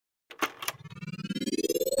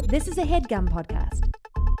This is a HeadGum podcast.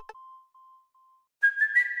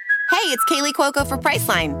 Hey, it's Kaylee Cuoco for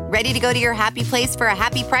Priceline. Ready to go to your happy place for a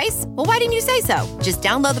happy price? Well, why didn't you say so? Just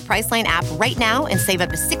download the Priceline app right now and save up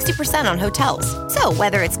to 60% on hotels. So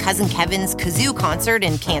whether it's Cousin Kevin's Kazoo Concert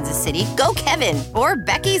in Kansas City, go Kevin, or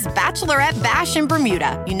Becky's Bachelorette Bash in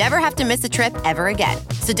Bermuda, you never have to miss a trip ever again.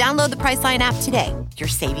 So download the Priceline app today. Your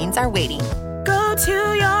savings are waiting. Go to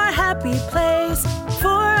your happy place for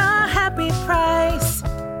a happy price.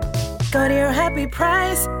 Go to your happy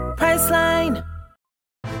price, Priceline.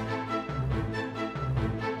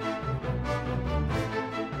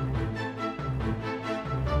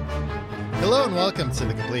 Hello and welcome to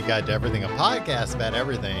The Complete Guide to Everything, a podcast about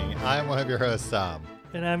everything. I'm one of your hosts, Tom.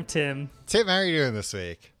 And I'm Tim. Tim, how are you doing this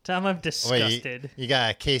week? Tom, I'm disgusted. Wait, you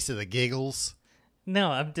got a case of the giggles?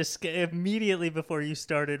 No, I'm immediately before you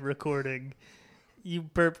started recording, you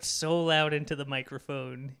burped so loud into the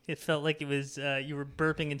microphone. It felt like it was you were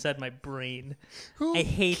burping inside my brain. I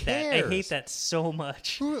hate that. I hate that so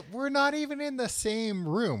much. We're not even in the same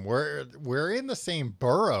room. We're in the same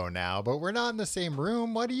borough now, but we're not in the same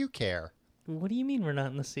room. Why do you care? What do you mean we're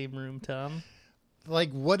not in the same room, Tom?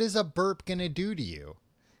 Like, what is a burp gonna do to you?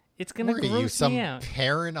 It's gonna gross me out. Are you some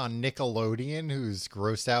parent on Nickelodeon who's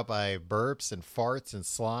grossed out by burps and farts and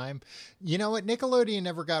slime? You know what? Nickelodeon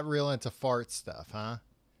never got real into fart stuff, huh?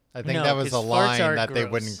 I think that was a line that they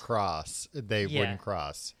wouldn't cross. Wouldn't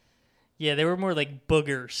cross. Yeah, they were more like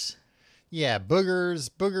boogers. Yeah,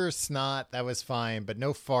 boogers, snot, that was fine, but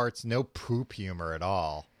no farts, no poop humor at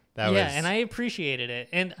all. And I appreciated it.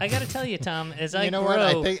 And I got to tell you, Tom, as I grow...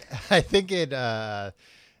 what? I think it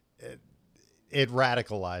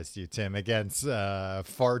radicalized you, Tim, against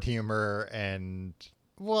fart humor and...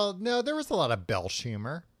 Well, no, there was a lot of belch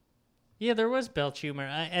humor. Yeah, there was belch humor.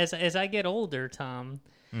 As I get older, Tom,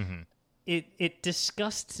 it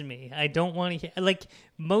disgusts me. I don't want to hear... Like,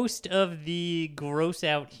 most of the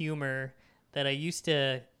gross-out humor that I used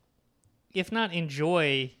to, if not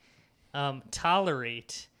enjoy,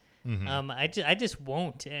 tolerate... I just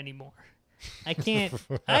won't anymore. I can't.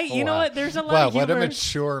 You know what? There's a lot of humor. What a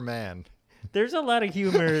mature man. There's a lot of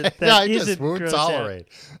humor that I just won't tolerate.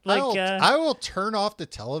 Like, I will turn off the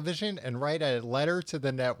television and write a letter to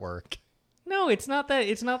the network. No, it's not that.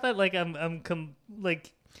 It's not that. Like I'm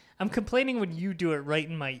complaining when you do it right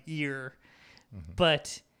in my ear,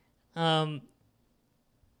 but in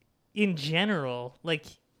general, like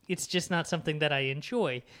it's just not something that I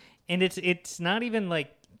enjoy, and it's not even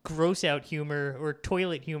like gross out humor or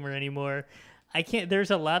toilet humor anymore. I can't. There's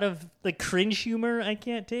a lot of like cringe humor I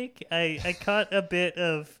can't take. I caught a bit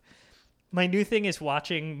of. My new thing is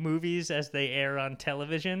watching movies as they air on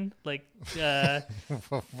television. Like, I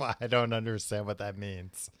don't understand what that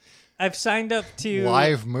means. I've signed up to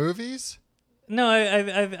live movies. No,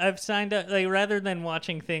 I've signed up, like, rather than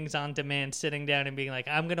watching things on demand, sitting down and being like,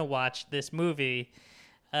 I'm gonna watch this movie.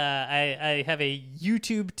 I have a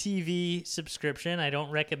YouTube TV subscription. I don't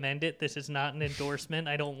recommend it. This is not an endorsement.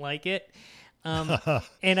 I don't like it.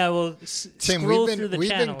 And I will scroll through the channels. We've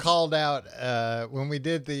been called out when we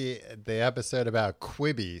did the episode about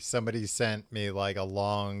Quibi. Somebody sent me like a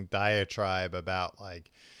long diatribe about like,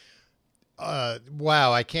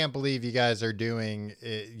 wow, I can't believe you guys are doing,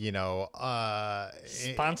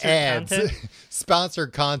 sponsored ads, content?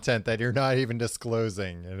 sponsored content that you're not even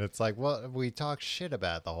disclosing. And it's like, well, we talk shit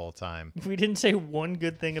about the whole time. We didn't say one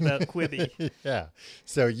good thing about Quibi. Yeah.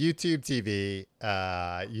 So YouTube TV,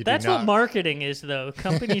 That's what marketing is, though.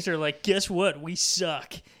 Companies are like, guess what? We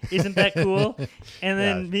suck. Isn't that cool? And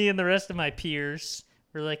then me and the rest of my peers...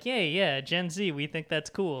 We're like, yeah, Gen Z, we think that's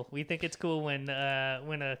cool. We think it's cool when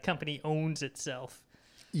a company owns itself.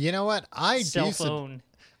 You know what? I self-own.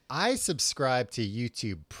 I subscribe to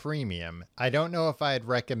YouTube Premium. I don't know if I'd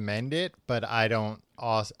recommend it, but I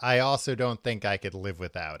also don't think I could live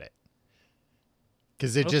without it.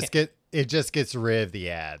 Because it just gets rid of the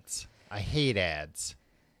ads. I hate ads.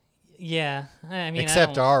 Yeah, I mean,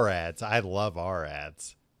 except our ads. I love our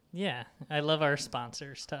ads. Yeah, I love our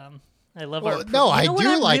sponsors, Tom. I love our... No, I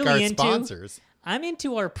do like our sponsors. I'm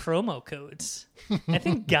into our promo codes. I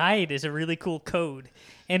think guide is a really cool code.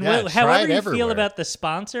 And yeah, however you feel about the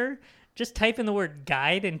sponsor, just type in the word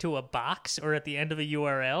guide into a box or at the end of a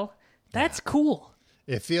URL. That's cool.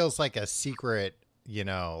 It feels like a secret,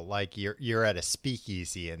 like you're at a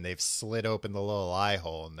speakeasy and they've slid open the little eye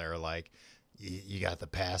hole and they're like, you got the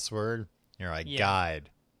password? You're like, guide.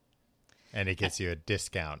 And it gets you a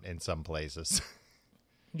discount in some places.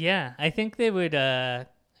 Yeah, I think they would. I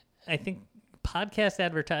think podcast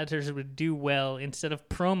advertisers would do well instead of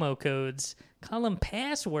promo codes. Call them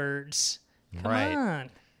passwords. Come on,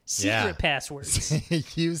 secret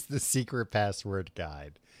passwords. Use the secret password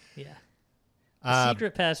guide. Yeah.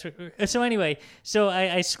 Secret password. So anyway,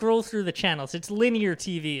 I scroll through the channels. It's linear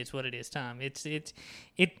TV, is what it is, Tom.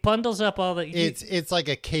 It bundles up all the. It's like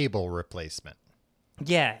a cable replacement.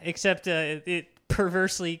 Yeah, except it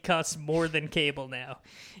perversely costs more than cable now.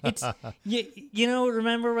 It's you know,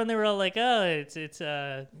 remember when they were all like, oh, it's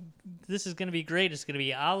this is gonna be great. It's gonna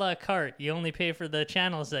be a la carte. You only pay for the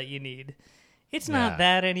channels that you need. It's not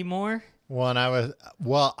that anymore.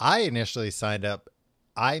 I initially signed up.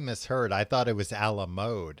 I misheard. I thought it was a la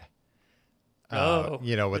mode.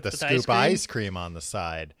 With the scoop ice cream on the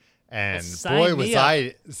side. And boy, was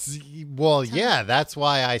I. Well, yeah, that's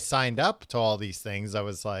why I signed up to all these things. I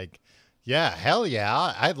was like, yeah, hell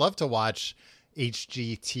yeah. I'd love to watch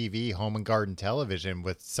HGTV, Home and Garden Television,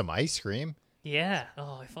 with some ice cream. Yeah.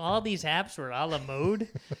 Oh, if all these apps were a la mode.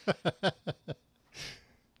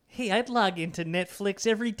 Hey, I'd log into Netflix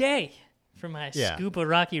every day for my scoop of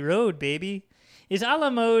Rocky Road, baby. Is a la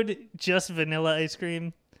mode just vanilla ice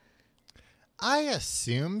cream? I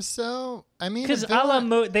assume so. I mean, because a la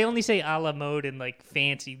mode, they only say a la mode in like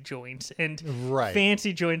fancy joints, and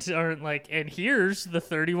fancy joints aren't like, and here's the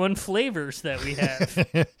 31 flavors that we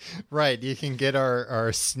have. Right. You can get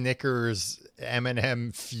our Snickers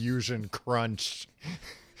M&M Fusion Crunch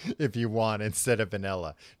if you want instead of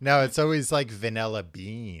vanilla. No, it's always like vanilla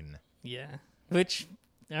bean. Yeah. Which,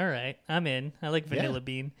 all right, I'm in. I like vanilla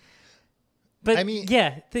bean. But I mean,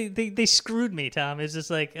 yeah, they screwed me, Tom. It's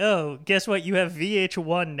just like, oh, guess what? You have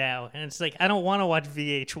VH1 now. And it's like, I don't want to watch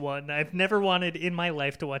VH1. I've never wanted in my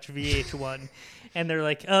life to watch VH1. And they're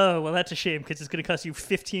like, oh, well, that's a shame because it's going to cost you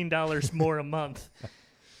 $15 more a month,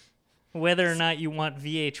 whether or not you want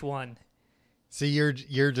VH1. So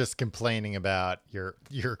you're just complaining about your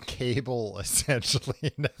cable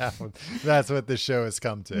essentially now. That's what the show has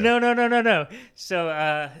come to. No.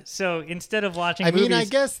 So instead of watching movies, I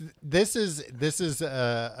guess this is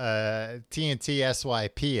a TNT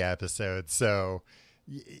SYP episode. So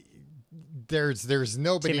there's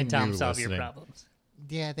nobody Tim and Tom new solve listening. Your problems.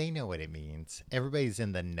 Yeah, they know what it means. Everybody's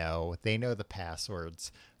in the know. They know the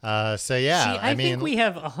passwords. So yeah, I think we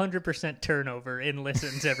have 100% turnover in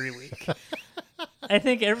listens every week. I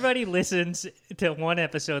think everybody listens to one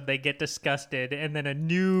episode, they get disgusted, and then a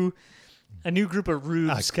new group of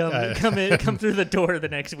rubes come through the door the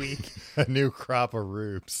next week. A new crop of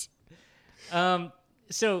rubes.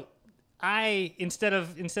 So I instead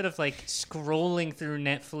of like scrolling through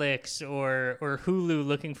Netflix or Hulu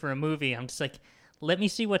looking for a movie, I'm just like, let me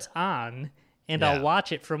see what's on, and I'll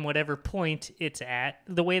watch it from whatever point it's at,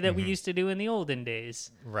 the way that we used to do in the olden days.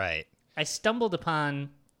 Right. I stumbled upon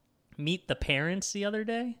Meet the Parents the other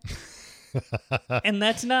day. And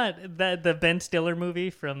that's not the Ben Stiller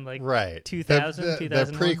movie from like 2000, 2001. The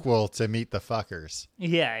prequel to Meet the Fuckers.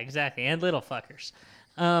 Yeah, exactly. And Little Fuckers.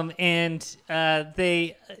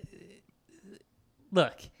 They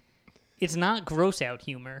look, it's not gross out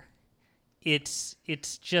humor. It's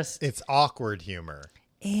awkward humor.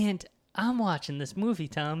 And I'm watching this movie,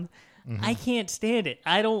 Tom. I can't stand it.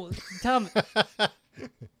 I don't, Tom.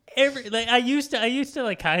 I used to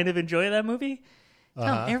like kind of enjoy that movie.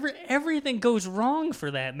 Tom, everything goes wrong for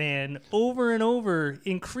that man over and over,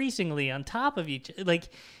 increasingly on top of each. Like,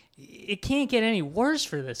 it can't get any worse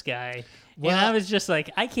for this guy. Well, and I was just like,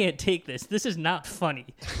 I can't take this. This is not funny.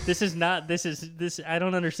 This. I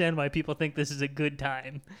don't understand why people think this is a good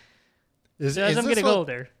time. As I'm getting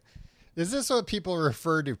older. Is this what people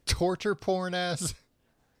refer to torture porn as?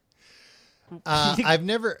 I've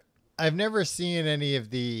never seen any of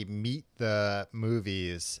the Meet the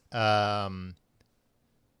movies. But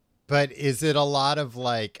is it a lot of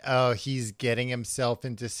like, oh, he's getting himself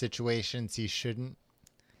into situations he shouldn't?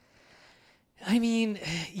 I mean,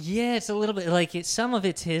 yeah, it's a little bit like some of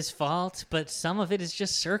it's his fault, but some of it is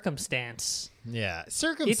just circumstance. Yeah,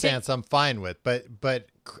 circumstance I'm fine with, but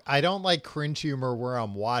I don't like cringe humor where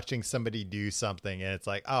I'm watching somebody do something and it's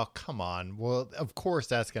like, oh, come on. Well, of course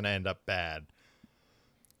that's going to end up bad.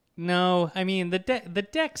 No, I mean, the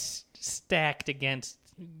deck's stacked against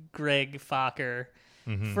Greg Fokker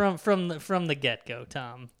from the get-go,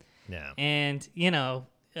 Tom. Yeah. And, and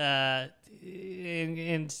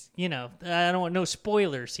I don't want no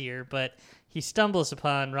spoilers here, but he stumbles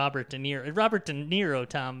upon Robert De Niro. Robert De Niro,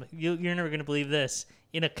 Tom, you're never going to believe this,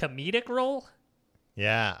 in a comedic role?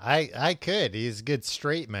 Yeah, I could. He's a good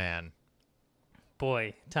straight man.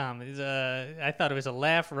 Boy, Tom, I thought it was a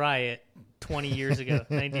laugh riot 20 years ago,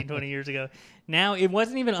 20 years ago. Now, it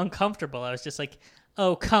wasn't even uncomfortable. I was just like,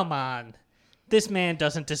 oh, come on. This man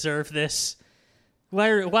doesn't deserve this.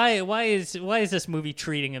 Why is this movie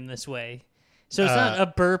treating him this way? So it's not a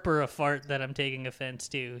burp or a fart that I'm taking offense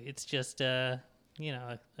to. It's just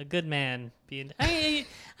a good man being. I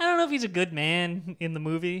don't know if he's a good man in the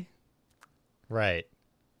movie. Right.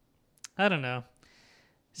 I don't know.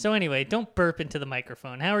 So anyway, don't burp into the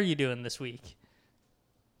microphone. How are you doing this week?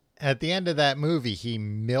 At the end of that movie, he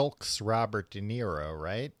milks Robert De Niro,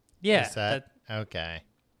 right? Yeah. Is that okay?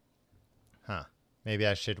 Huh. Maybe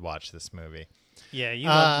I should watch this movie. Yeah,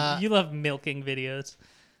 you love milking videos.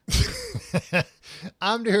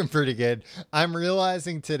 I'm doing pretty good. I'm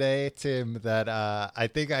realizing today, Tim, that I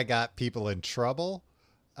think I got people in trouble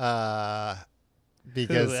because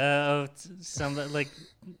some like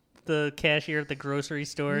the cashier at the grocery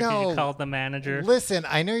store. No, you called the manager. Listen,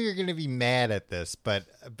 I know you're going to be mad at this, but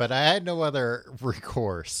I had no other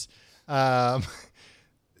recourse. None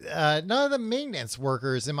of the maintenance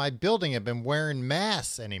workers in my building have been wearing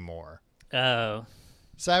masks anymore. Oh.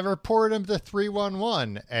 So I reported them to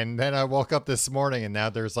 311, and then I woke up this morning, and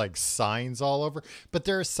now there's like signs all over. But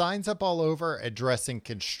there are signs up all over addressing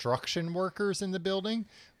construction workers in the building,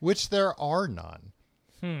 which there are none.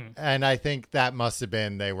 And I think that must have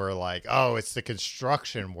been, they were like, oh, it's the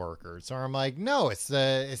construction workers. Or I'm like, no, it's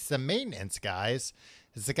the maintenance guys.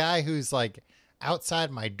 It's the guy who's like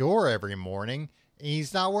outside my door every morning, and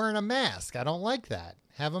he's not wearing a mask. I don't like that.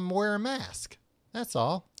 Have him wear a mask. That's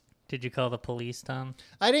all. Did you call the police, Tom?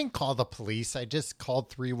 I didn't call the police. I just called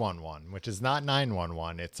 311, which is not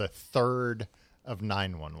 911. It's a third of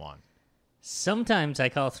 911. Sometimes I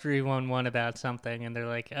call 311 about something, and they're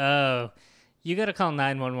like, oh, you got to call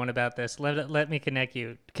 911 about this. Let me connect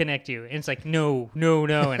you. And it's like, no.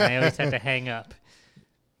 And I always have to hang up.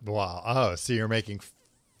 Wow. Oh, so you're making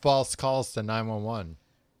false calls to 911.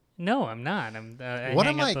 No, I'm not. I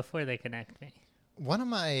hang up before they connect me. One of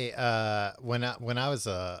my when I was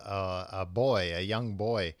a young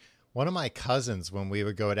boy, one of my cousins, when we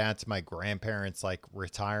would go down to my grandparents' like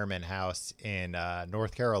retirement house in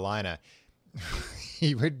North Carolina,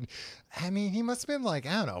 he must have been like,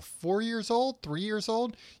 I don't know, 4 years old, 3 years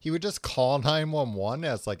old. He would just call 911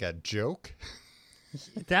 as like a joke.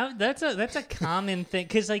 That's a common thing,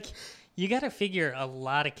 because like you got to figure a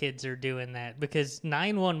lot of kids are doing that, because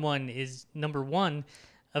 911 is, number one,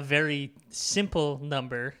 a very simple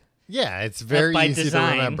number. Yeah, it's very easy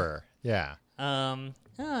design. to remember. Yeah.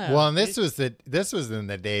 Well, and this was in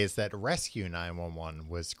the days that Rescue 911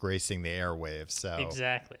 was gracing the airwaves. So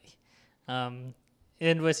exactly. And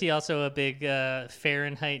was he also a big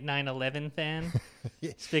Fahrenheit 9/11 fan?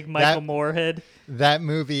 Big Michael Moore head? That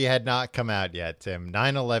movie had not come out yet, Tim.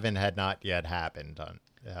 9/11 had not yet happened.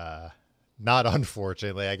 Not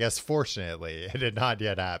unfortunately. I guess fortunately, it had not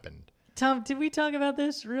yet happened. Tom, did we talk about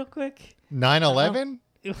this real quick? 9/11?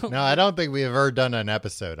 No, I don't think we've ever done an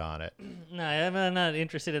episode on it. No, I'm not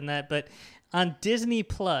interested in that. But on Disney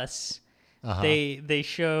Plus, they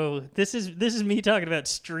show this is me talking about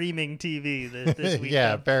streaming TV this weekend.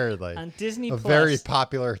 Yeah, apparently on Disney a Plus, very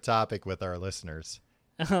popular topic with our listeners.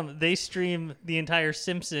 They stream the entire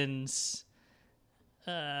Simpsons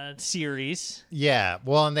series. Yeah,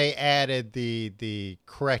 well, and they added the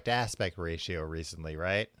correct aspect ratio recently,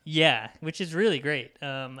 right? Yeah, which is really great.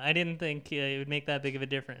 I didn't think it would make that big of a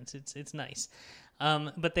difference. It's nice.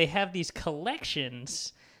 But they have these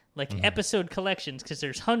collections, like episode collections, because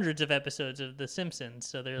there's hundreds of episodes of The Simpsons.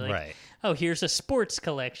 So they're like, right. Oh, here's a sports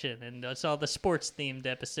collection, and it's all the sports-themed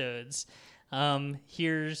episodes.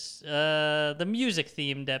 Here's the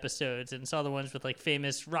music-themed episodes, and it's all the ones with like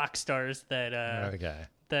famous rock stars that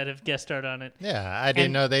have guest starred on it. Yeah, I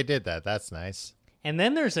didn't know they did that. That's nice. And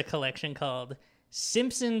then there's a collection called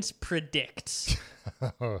Simpsons Predicts.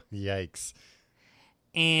 Oh, yikes.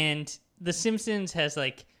 And The Simpsons has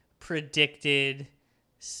like predicted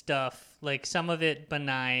stuff, like some of it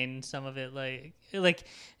benign, some of it like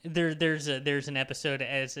there's an episode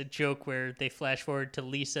as a joke where they flash forward to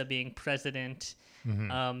Lisa being president,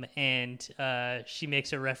 and she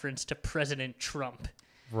makes a reference to President Trump.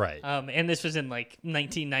 Right. And this was in like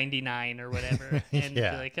 1999 or whatever. And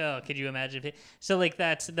Yeah. you're like, oh, could you imagine? So like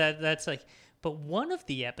that's like, but one of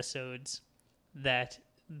the episodes that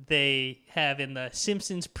they have in the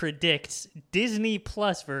Simpsons Predicts Disney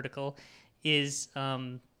Plus vertical is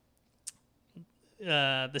the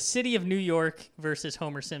city of New York versus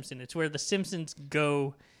Homer Simpson. It's where the Simpsons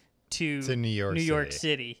go to New York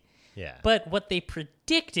City. Yeah. But what they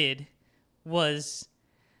predicted was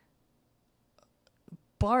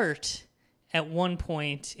Bart at one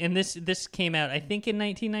point, and this came out, I think, in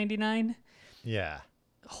 1999. Yeah.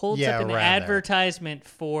 Holds up an advertisement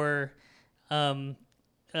for a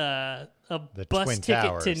bus Twin ticket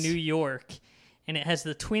Towers. to New York, and it has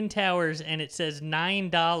the Twin Towers, and it says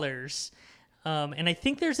 $9. And I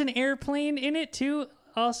think there's an airplane in it too,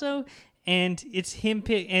 also. And it's him,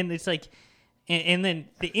 and it's like And then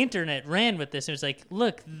the internet ran with this. It was like,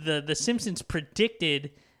 look, the Simpsons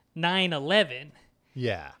predicted 9/11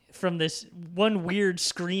 Yeah. from this one weird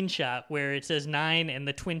screenshot where it says 9 and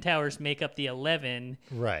the Twin Towers make up the 11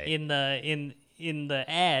 Right. in the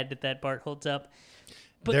ad that Bart holds up.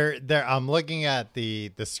 But There I'm looking at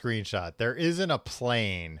the screenshot. There isn't a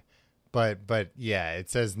plane, but yeah, it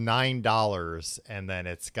says $9 and then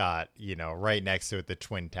it's got, right next to it the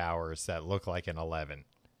Twin Towers that look like an 11.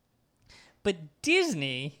 But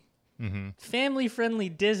Disney, family-friendly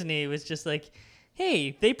Disney, was just like,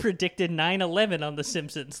 hey, they predicted 9/11 on The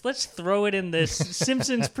Simpsons. Let's throw it in this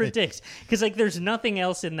Simpsons predicts. Because, like, there's nothing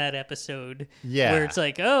else in that episode where it's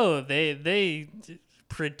like, oh, they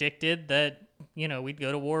predicted that, we'd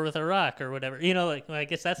go to war with Iraq or whatever. Well, I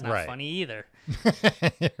guess that's not funny either.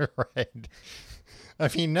 Right. I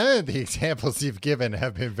mean, none of the examples you've given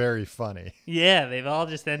have been very funny. Yeah, they've all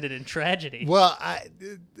just ended in tragedy. Well,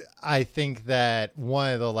 I think that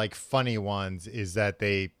one of the funny ones is that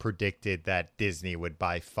they predicted that Disney would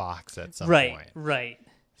buy Fox at some point. Right.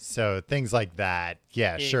 So things like that.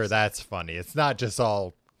 Yeah, sure, that's funny. It's not just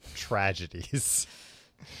all tragedies.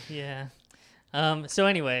 Yeah. So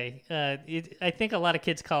anyway, I think a lot of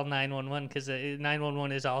kids call 911 because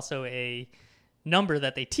 911 is also a number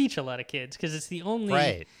that they teach a lot of kids because it's the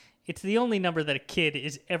only number that a kid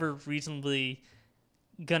is ever reasonably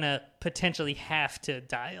gonna potentially have to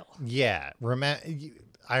dial. Yeah,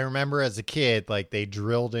 I remember as a kid, they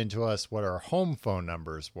drilled into us what our home phone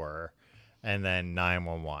numbers were, and then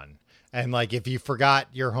 911. And if you forgot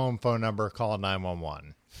your home phone number, call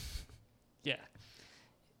 911. Yeah.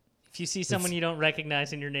 If you see someone you don't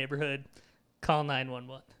recognize in your neighborhood, call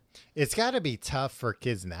 911. It's got to be tough for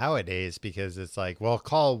kids nowadays because it's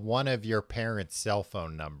call one of your parents' cell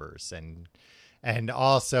phone numbers. And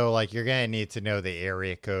also, you're going to need to know the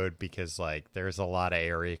area code because, there's a lot of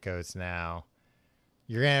area codes now.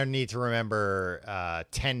 You're going to need to remember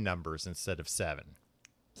 10 numbers instead of 7.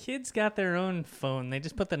 Kids got their own phone. They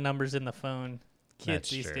just put the numbers in the phone. Kids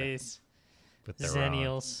these days.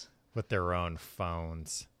 Zennials. With their own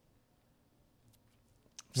phones.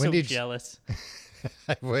 Jealous.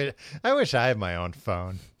 I wish I had my own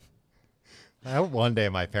phone. I hope one day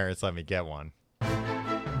my parents let me get one.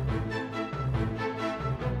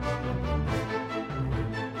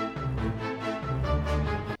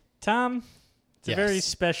 Tom, it's a very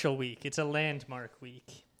special week. It's a landmark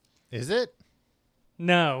week. Is it?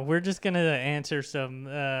 No, we're just going to answer some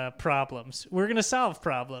problems. We're going to solve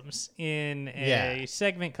problems in a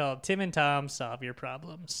segment called Tim and Tom Solve Your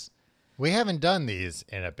Problems. We haven't done these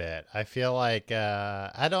in a bit. I feel like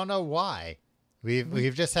I don't know why.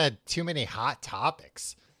 We've just had too many hot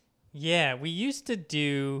topics. Yeah, we used to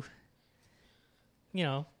do,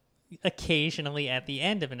 occasionally at the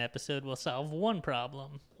end of an episode, we'll solve one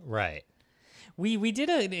problem. Right. We did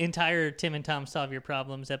an entire Tim and Tom Solve Your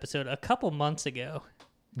Problems episode a couple months ago.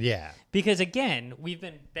 Yeah. Because, again, we've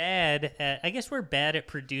been bad at, I guess we're bad at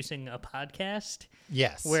producing a podcast.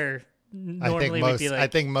 Yes. Where normally we'd be I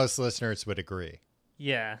think most listeners would agree.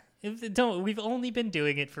 Yeah. We've only been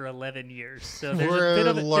doing it for 11 years, so there's there's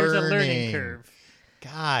a learning curve.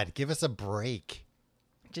 God, give us a break.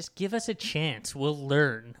 Just give us a chance. We'll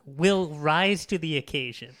learn. We'll rise to the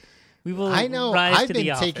occasion. We will. I know. Rise I've to been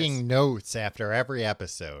the taking notes after every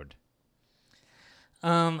episode.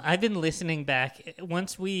 I've been listening back.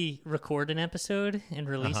 Once we record an episode and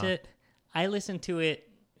release it, I listen to it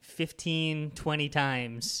 15, 20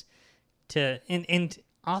 times. And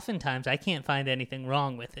oftentimes I can't find anything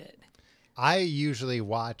wrong with it. I usually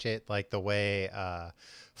watch it like the way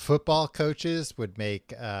football coaches would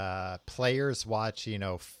make players watch,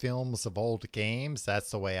 films of old games. That's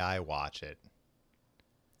the way I watch it.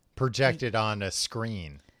 Projected on a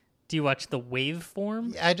screen. Do you watch the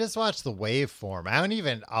waveform? I just watch the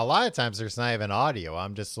waveform. A lot of times there's not even audio.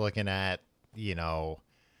 I'm just looking at, the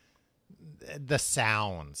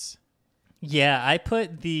sounds. Yeah, I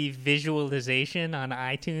put the visualization on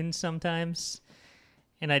iTunes sometimes,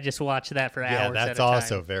 and I just watch that for hours at a time. Yeah, that's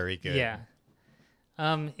also very good. Yeah.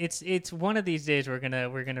 It's one of these days we're gonna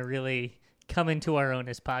really come into our own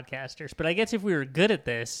as podcasters. But I guess if we were good at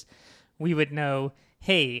this, we would know,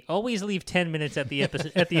 hey, always leave 10 minutes at the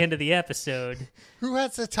at the end of the episode. Who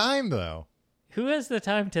has the time though? Who has the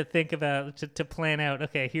time to think about to plan out,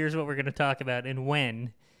 okay, here's what we're gonna talk about and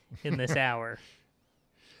when in this hour.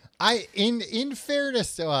 In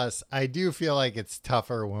fairness to us, I do feel like it's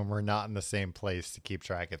tougher when we're not in the same place to keep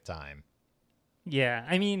track of time. Yeah,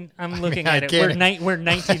 I'm looking at it. We're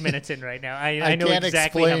 19 minutes in right now. I know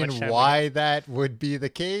exactly how much time. I can't explain why that would be the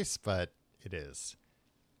case, but it is.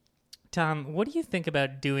 Tom, what do you think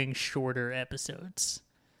about doing shorter episodes?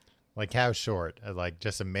 Like how short? Like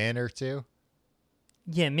just a minute or two?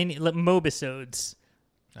 Yeah, mini mobisodes.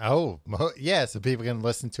 Oh, yeah, so people can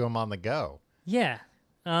listen to them on the go. Yeah.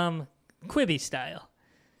 Quibi style.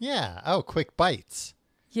 Yeah. Oh, quick bites.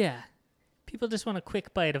 Yeah. People just want a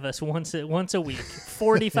quick bite of us once a week.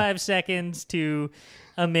 45 seconds to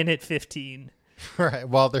a minute 15. Right.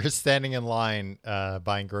 While they're standing in line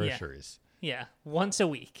buying groceries. Yeah. Once a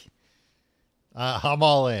week. I'm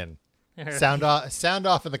all in. All right. Sound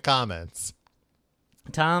off in the comments.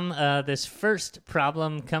 Tom, this first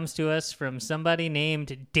problem comes to us from somebody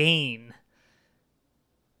named Dane.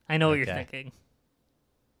 I know what you're thinking.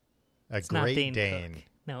 It's not Great Dane Dane. Cook.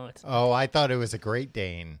 No, it's not. Oh, I thought it was a Great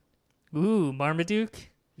Dane. Ooh, Marmaduke?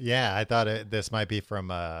 Yeah, I thought this might be from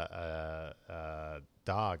a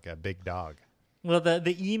dog, a big dog. Well,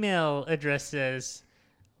 the email address says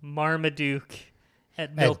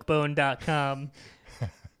marmaduke@milkbone.com.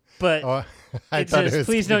 But Oh, it says,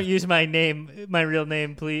 please don't use my real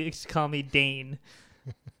name. Please call me Dane.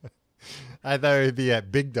 I thought it would be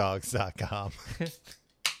at bigdogs.com.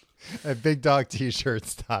 At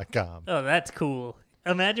bigdogtshirts.com. Oh, that's cool.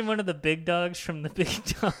 Imagine one of the big dogs from the Big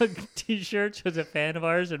Dog t-shirts was a fan of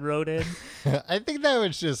ours and wrote in. I think there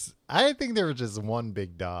was just one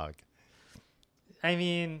big dog. I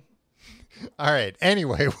mean, all right.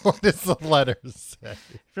 Anyway, what does the letter say?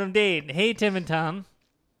 from Dane. Hey, Tim and Tom.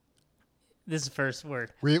 This is the first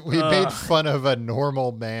word. We made fun of a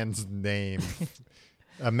normal man's name.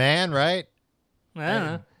 A man, right? I don't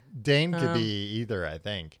know. Dane could be either, I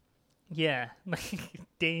think. Yeah, like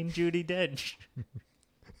Dane Judi Dench.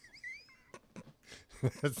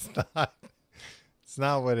 It's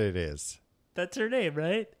not what it is. That's her name,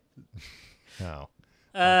 right? No.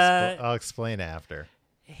 I'll explain after.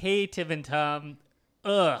 Hey, Tim and Tom.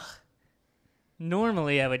 Ugh.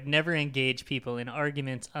 Normally, I would never engage people in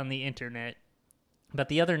arguments on the internet. But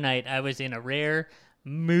the other night, I was in a rare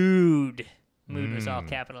mood. Mood was all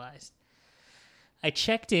capitalized. I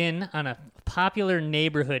checked in on a popular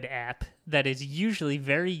neighborhood app that is usually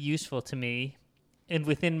very useful to me, and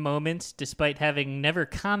within moments, despite having never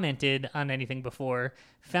commented on anything before,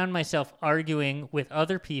 found myself arguing with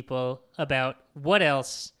other people about what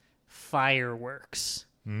else? Fireworks.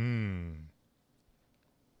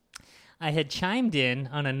 I had chimed in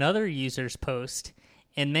on another user's post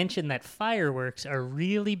and mentioned that fireworks are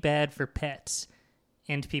really bad for pets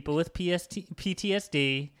and people with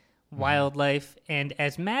PTSD, wildlife, and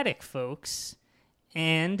asthmatic folks.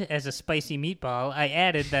 And as a spicy meatball, I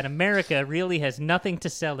added that America really has nothing to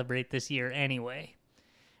celebrate this year anyway.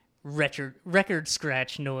 Record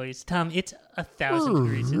scratch noise, Tom. It's 1,000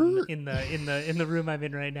 degrees in the room I'm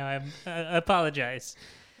in right now. I apologize.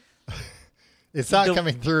 It's not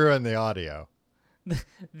coming through in the audio.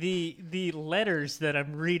 The letters that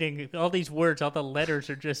I'm reading, all these words, all the letters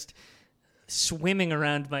are just swimming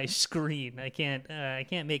around my screen. I can't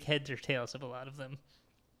make heads or tails of a lot of them.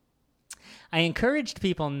 I encouraged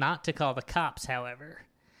people not to call the cops, however.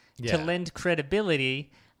 Yeah. To lend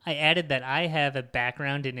credibility, I added that I have a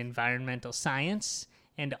background in environmental science,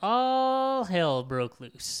 and all hell broke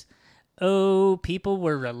loose. Oh, people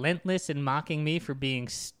were relentless in mocking me for being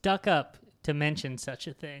stuck up to mention such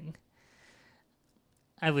a thing.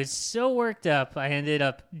 I was so worked up, I ended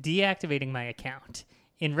up deactivating my account.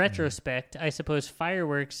 In retrospect, I suppose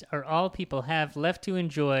fireworks are all people have left to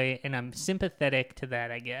enjoy, and I'm sympathetic to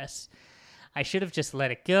that, I guess. I should have just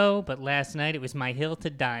let it go, but last night it was my hill to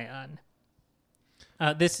die on.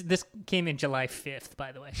 This came in July 5th,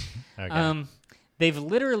 by the way. Okay. They've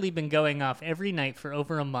literally been going off every night for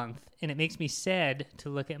over a month, and it makes me sad to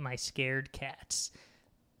look at my scared cats.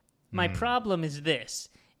 My problem is this.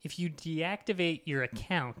 If you deactivate your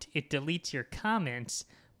account, it deletes your comments,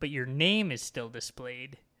 but your name is still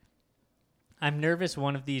displayed. I'm nervous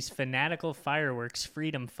one of these fanatical fireworks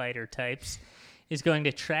freedom fighter types is going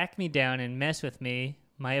to track me down and mess with me,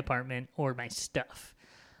 my apartment, or my stuff.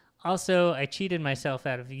 Also, I cheated myself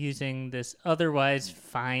out of using this otherwise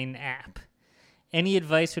fine app. Any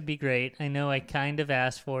advice would be great. I know I kind of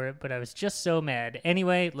asked for it, but I was just so mad.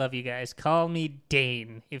 Anyway, love you guys. Call me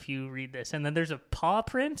Dane if you read this. And then there's a paw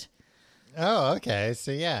print. Oh, okay.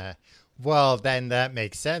 So, yeah. Well, then that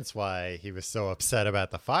makes sense why he was so upset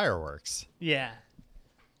about the fireworks. Yeah.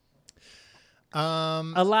 A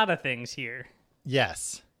lot of things here.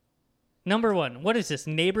 Yes. Number one, what is this?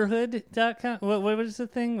 Neighborhood.com? What is the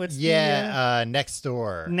thing? What's next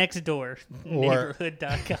door. Next door.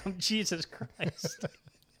 Neighborhood.com. Jesus Christ.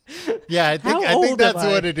 Yeah, I think old that's am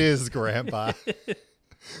I? what it is, Grandpa.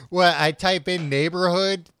 Well, I type in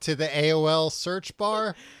neighborhood to the AOL search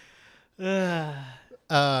bar.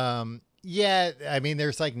 Yeah, I mean,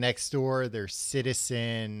 there's like Nextdoor, there's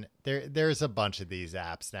Citizen, there's a bunch of these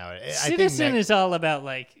apps now. Citizen is all about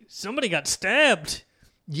like somebody got stabbed.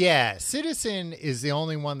 Yeah, Citizen is the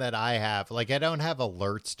only one that I have. Like, I don't have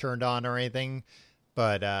alerts turned on or anything,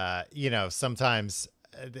 but sometimes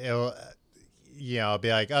I'll be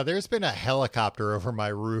like, oh, there's been a helicopter over my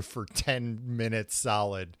roof for 10 minutes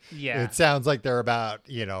solid. Yeah. It sounds like they're about,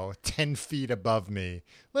 10 feet above me.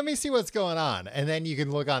 Let me see what's going on. And then you can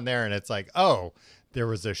look on there and it's like, oh, there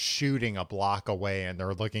was a shooting a block away and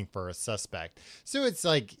they're looking for a suspect. So it's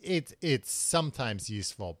like, it's sometimes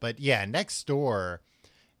useful. But yeah, Nextdoor,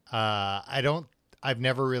 I've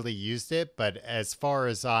never really used it, but as far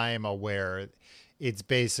as I'm aware, it's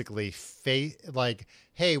basically like,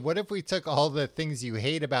 hey, what if we took all the things you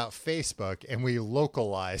hate about Facebook and we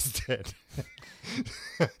localized it?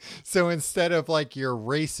 So instead of like your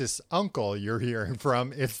racist uncle you're hearing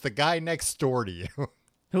from, it's the guy next door to you.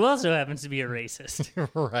 Who also happens to be a racist.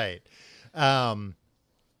 Right.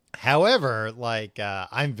 However, like,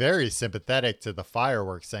 I'm very sympathetic to the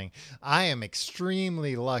fireworks thing. I am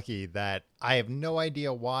extremely lucky that I have no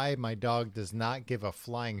idea why my dog does not give a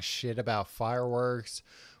flying shit about fireworks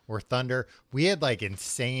or thunder. We had like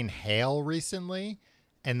insane hail recently,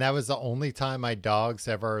 and that was the only time my dog's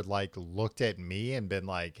ever like looked at me and been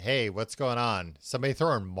like, hey, what's going on? Somebody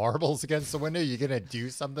throwing marbles against the window? You gonna do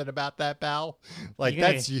something about that, pal? Like,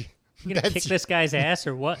 that's you. You gonna kick this guy's ass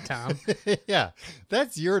or what, Tom? Yeah,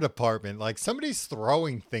 that's your department. Like, somebody's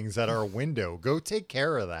throwing things at our window. Go take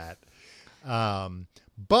care of that.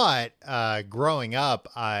 But growing up,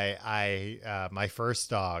 I my first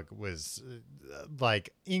dog was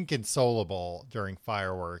like inconsolable during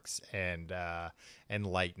fireworks and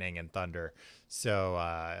lightning and thunder. So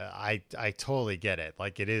I totally get it.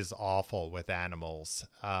 Like, it is awful with animals.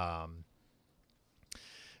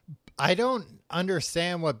 I don't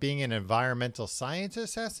understand what being an environmental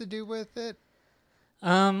scientist has to do with it.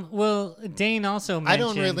 Well, Dane also mentioned I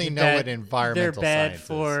don't really know what environmental they're bad science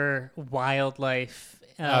for wildlife.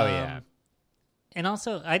 Yeah. And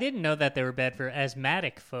also, I didn't know that they were bad for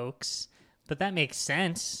asthmatic folks, but that makes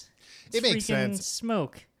sense. It makes sense.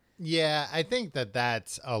 Smoke. Yeah, I think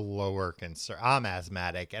that's a lower concern. I'm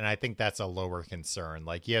asthmatic, and I think that's a lower concern.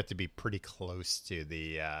 Like, you have to be pretty close to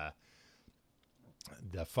the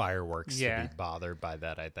fireworks to be bothered by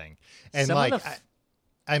that, I think. And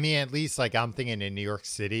I mean, at least like I'm thinking in New York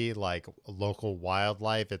City, like local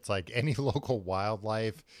wildlife, it's like any local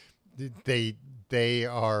wildlife, they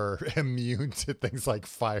are immune to things like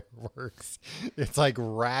fireworks. It's like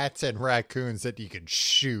rats and raccoons that you could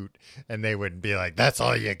shoot and they wouldn't be like, that's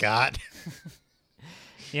all you got.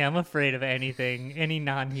 Yeah, I'm afraid of anything, any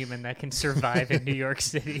non-human that can survive in New York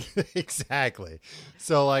City. Exactly.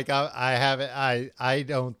 So like I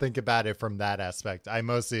don't think about it from that aspect. I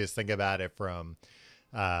mostly just think about it from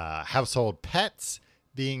household pets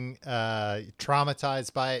being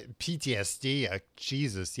traumatized by it. PTSD.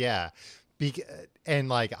 Jesus, yeah. And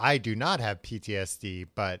like, I do not have PTSD,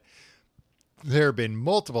 but there have been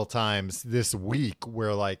multiple times this week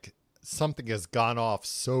where like something has gone off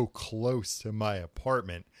so close to my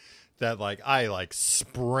apartment that like I like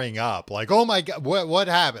spring up like, oh my God, what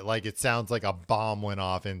happened? Like, it sounds like a bomb went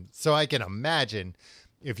off. And so I can imagine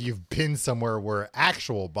if you've been somewhere where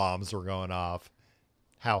actual bombs were going off,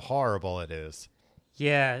 how horrible it is.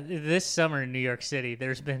 Yeah, this summer in New York City,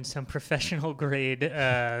 there's been some professional grade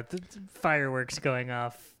fireworks going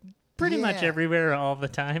off pretty much everywhere all the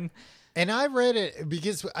time. And I read it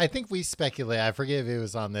because I think we speculate. I forget if it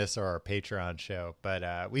was on this or our Patreon show,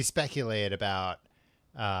 but we speculate about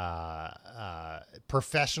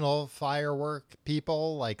professional firework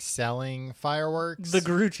people like selling fireworks. The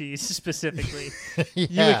Grucci's specifically.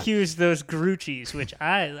 Yeah. You accuse those Grucci's, which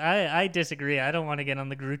I disagree. I don't want to get on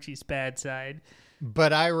the Grucci's bad side.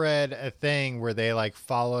 But I read a thing where they like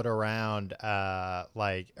followed around, it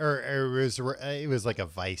was like a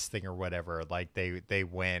Vice thing or whatever. Like they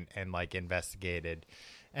went and like investigated,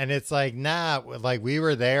 and it's like, nah, like we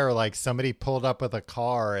were there. Like somebody pulled up with a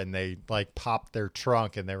car and they like popped their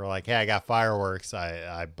trunk and they were like, hey, I got fireworks.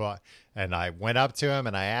 I bought, and I went up to him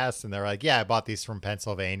and I asked, and they're like, yeah, I bought these from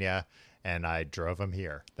Pennsylvania and I drove them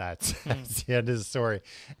here. That's the end of the story.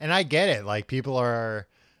 And I get it. Like, people are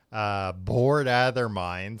bored out of their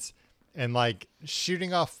minds, and like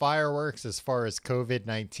shooting off fireworks as far as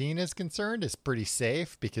COVID-19 is concerned is pretty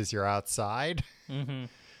safe because you're outside. Mm-hmm.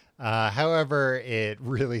 However, it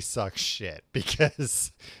really sucks shit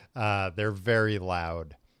because they're very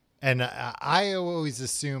loud. And I always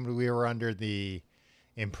assumed we were under the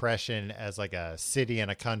impression as like a city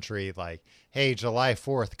and a country, like, hey, July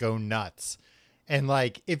 4th, go nuts. And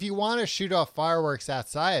like, if you want to shoot off fireworks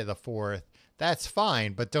outside of the 4th, that's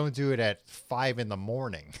fine, but don't do it at 5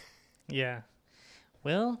 a.m. Yeah.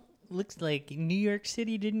 Well, looks like New York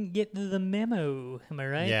City didn't get the memo. Am I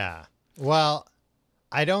right? Yeah. Well,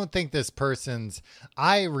 I don't think this person's.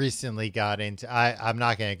 I recently got into. I'm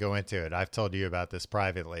not going to go into it. I've told you about this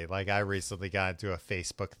privately. Like, I recently got into a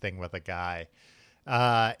Facebook thing with a guy.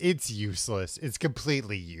 It's useless. It's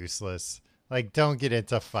completely useless. Like, don't get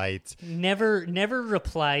into fights. Never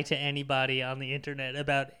reply to anybody on the internet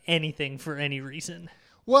about anything for any reason.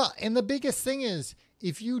 Well, and the biggest thing is,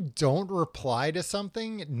 if you don't reply to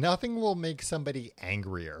something, nothing will make somebody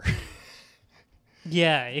angrier.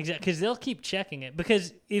 Yeah, exactly. Because they'll keep checking it.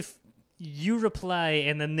 Because if you reply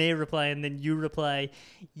and then they reply and then you reply,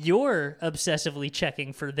 you're obsessively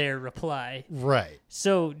checking for their reply. Right.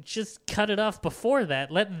 So just cut it off before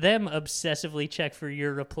that. Let them obsessively check for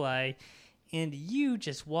your reply. And you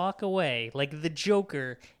just walk away like the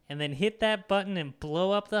Joker and then hit that button and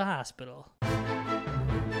blow up the hospital.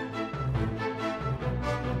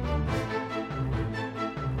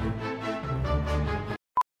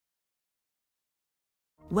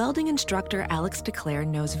 Welding instructor Alex DeClaire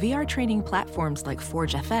knows VR training platforms like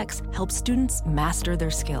Forge FX help students master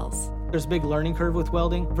their skills. There's a big learning curve with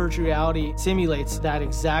welding. Virtual reality simulates that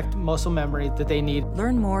exact muscle memory that they need.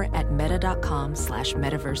 Learn more at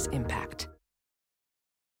meta.com/metaverseimpact.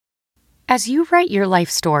 As you write your life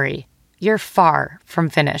story, you're far from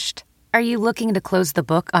finished. Are you looking to close the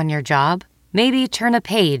book on your job? Maybe turn a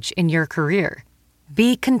page in your career?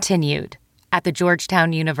 Be continued at the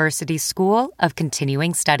Georgetown University School of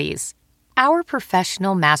Continuing Studies. Our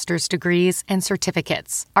professional master's degrees and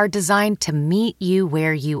certificates are designed to meet you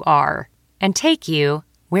where you are and take you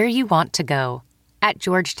where you want to go. At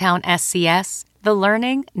Georgetown SCS, the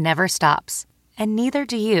learning never stops, and neither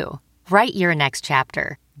do you. Write your next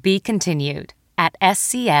chapter. Be continued at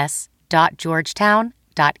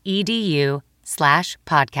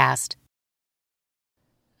scs.georgetown.edu/podcast.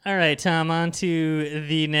 All right, Tom, on to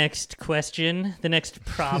the next question, the next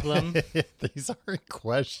problem. These aren't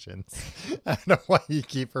questions. I don't know why you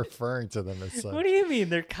keep referring to them as such. What do you mean?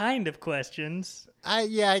 They're kind of questions. I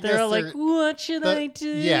guess they're all like, what should I do?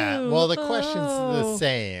 Yeah, well, the question's the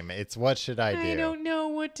same. It's what should I do? I don't know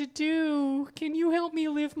what to do. Can you help me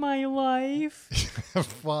live my life?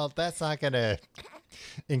 Well, that's not going to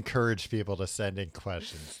encourage people to send in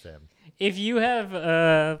questions, Tim. If you have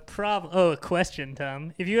a a question,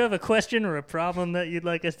 Tom. If you have a question or a problem that you'd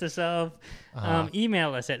like us to solve,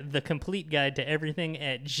 email us at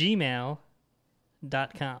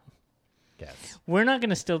thecompleteguidetoeverything@gmail.com. Yes. We're not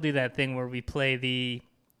going to still do that thing where we play the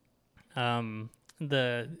Tim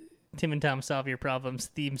and Tom Solve Your Problems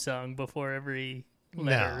theme song before every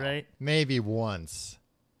letter, right? Maybe once.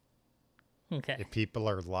 Okay. If people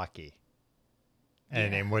are lucky.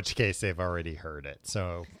 And in which case they've already heard it.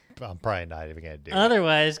 So I'm probably not even going to do it.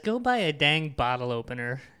 Otherwise, go buy a dang bottle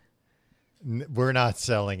opener. We're not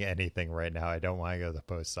selling anything right now. I don't want to go to the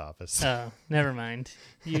post office. Oh, never mind.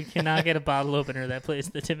 You cannot get a bottle opener that plays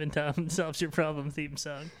the Tim and Tom Solves Your Problem theme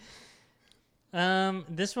song.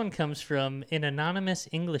 This one comes from an anonymous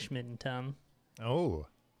Englishman, Tom. Oh.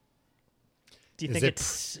 Do you think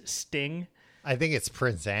it's Sting? I think it's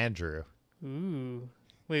Prince Andrew. Ooh.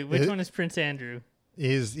 Wait, which one is Prince Andrew?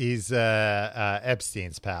 He's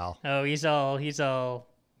Epstein's pal. Oh, he's all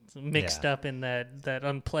mixed up in that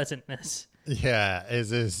unpleasantness. Yeah, is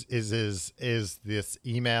this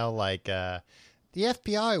email like the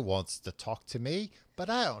FBI wants to talk to me, but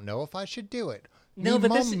I don't know if I should do it. No,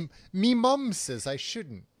 Me mum says I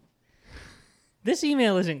shouldn't. This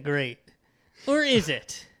email isn't great, or is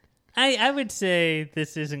it? I would say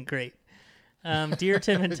this isn't great. Dear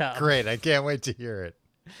Tim and Tom, great! I can't wait to hear it.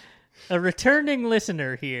 A returning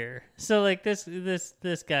listener here. So like this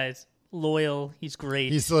guy's loyal. He's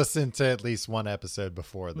great. He's listened to at least one episode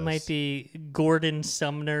before this. Might be Gordon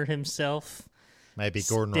Sumner himself. Might be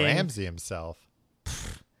Gordon Ramsay himself.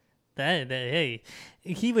 Hey,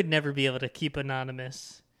 he would never be able to keep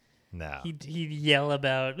anonymous. No. He'd yell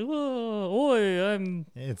about, "Whoa, oi,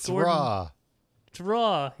 It's Gordon. raw. It's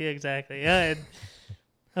raw." Yeah, exactly. A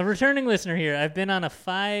returning listener here. I've been on a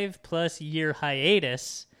 5+ year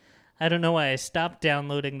hiatus. I don't know why I stopped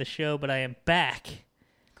downloading the show, but I am back.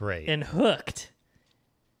 Great. And hooked.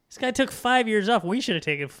 This guy took 5 years off. We should have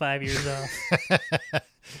taken 5 years off.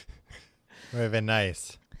 Would have been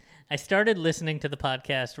nice. I started listening to the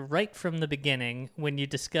podcast right from the beginning when you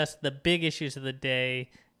discussed the big issues of the day,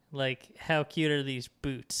 like how cute are these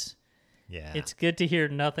boots? Yeah. It's good to hear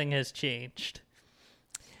nothing has changed.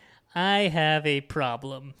 I have a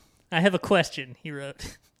problem. I have a question, he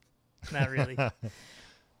wrote. Not really.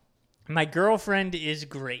 My girlfriend is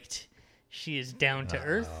great. She is down to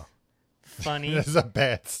earth, funny. This is a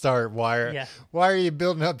bad start. Why are you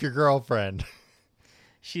building up your girlfriend?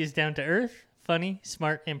 She is down to earth, funny,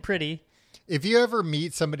 smart, and pretty. If you ever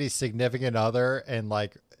meet somebody's significant other and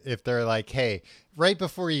like, if they're like, hey, right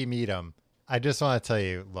before you meet them, I just want to tell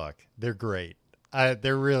you, look, they're great.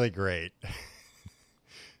 They're really great.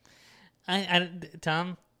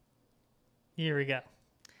 Tom, here we go.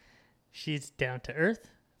 She's down to earth,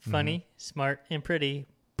 funny, smart, and pretty,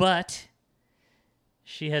 but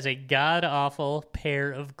she has a god-awful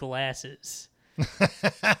pair of glasses.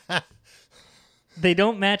 They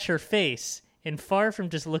don't match her face, and far from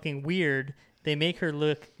just looking weird, they make her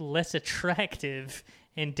look less attractive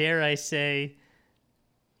and, dare I say,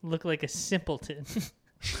 look like a simpleton.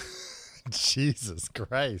 Jesus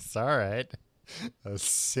Christ. All right. A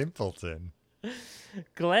simpleton.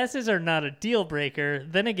 Glasses are not a deal breaker.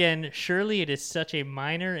 Then again, surely it is such a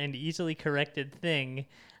minor and easily corrected thing.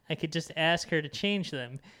 I could just ask her to change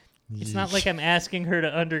them. It's not like I'm asking her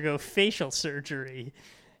to undergo facial surgery.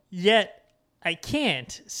 Yet, I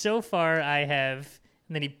can't. So far, I have,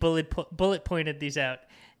 and then he bullet pointed these out,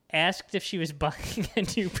 asked if she was buying a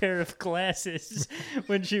new pair of glasses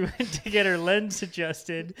when she went to get her lens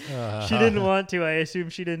adjusted. She didn't want to. I assume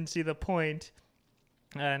she didn't see the point.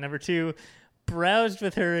 Number 2, browsed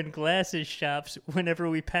with her in glasses shops whenever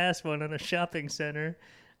we pass one on a shopping center.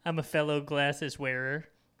 I'm a fellow glasses wearer.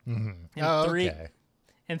 Mm-hmm.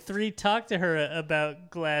 And 3, talk to her about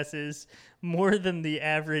glasses more than the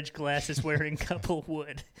average glasses-wearing couple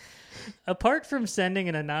would. Apart from sending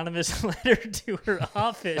an anonymous letter to her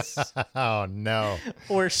office. Oh, no.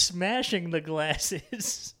 Or smashing the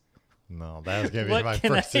glasses. No, that was going to be my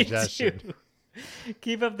first suggestion.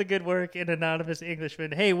 Keep up the good work, an anonymous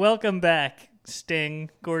Englishman. Hey, welcome back, Sting,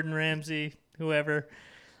 Gordon Ramsay, whoever.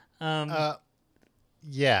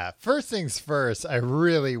 Yeah, first things first, I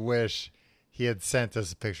really wish he had sent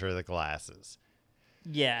us a picture of the glasses.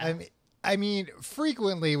 Yeah. I mean,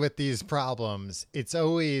 frequently with these problems, it's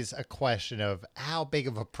always a question of how big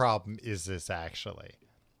of a problem is this actually?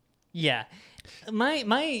 Yeah.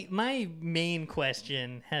 My main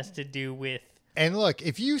question has to do with. And look,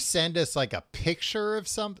 if you send us like a picture of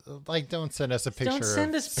something, like don't send us a picture Don't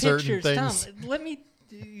send of us certain pictures, things. Tom. Let me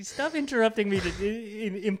stop interrupting me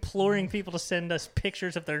to imploring people to send us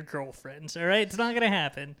pictures of their girlfriends. All right, it's not going to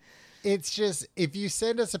happen. It's just, if you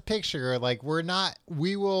send us a picture, like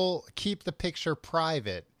we will keep the picture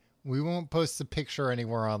private. We won't post the picture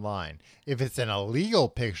anywhere online. If it's an illegal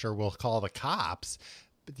picture, we'll call the cops.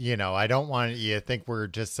 You know, I don't want you to think we're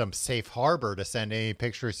just some safe harbor to send any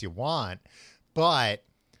pictures you want. But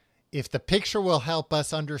if the picture will help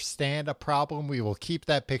us understand a problem, we will keep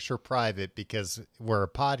that picture private because we're a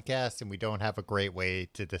podcast and we don't have a great way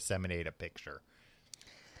to disseminate a picture.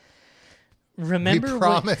 We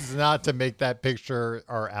promise not to make that picture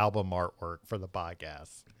our album artwork for the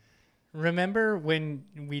podcast. Remember when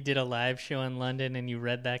we did a live show in London and you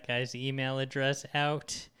read that guy's email address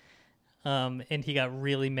out? And he got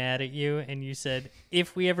really mad at you and you said,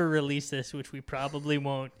 if we ever release this, which we probably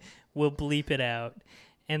won't, we'll bleep it out.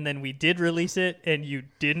 And then we did release it and you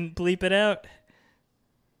didn't bleep it out.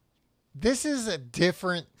 This is a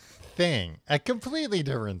different thing. A completely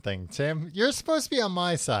different thing, Tim. You're supposed to be on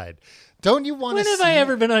my side. Don't you want to see... When have I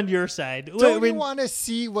ever been on your side? Don't you want to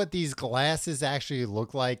see what these glasses actually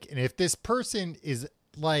look like? And if this person is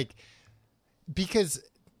like... Because,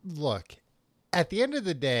 look, at the end of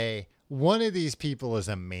the day, one of these people is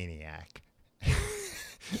a maniac.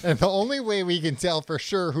 And the only way we can tell for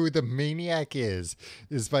sure who the maniac is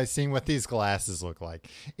by seeing what these glasses look like.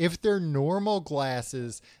 If they're normal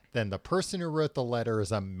glasses, then the person who wrote the letter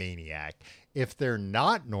is a maniac. If they're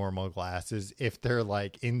not normal glasses, if they're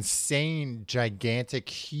like insane, gigantic,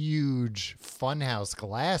 huge funhouse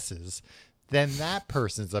glasses, then that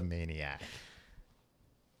person's a maniac.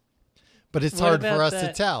 But it's hard for us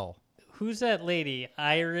to tell. Who's that lady?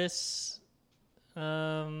 Iris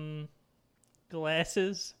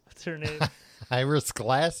Glasses? What's her name? Iris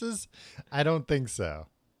Glasses? I don't think so.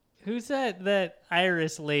 Who's that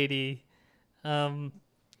Iris lady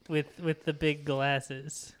with the big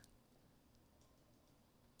glasses?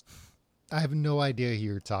 I have no idea who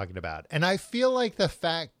you're talking about. And I feel like the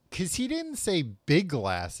fact, because he didn't say big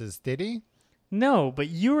glasses, did he? No, but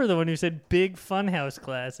you were the one who said big funhouse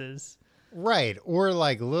glasses. Right. Or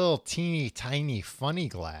like little teeny tiny funny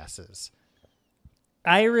glasses.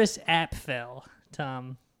 Iris Apfel,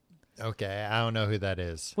 Tom. Okay, I don't know who that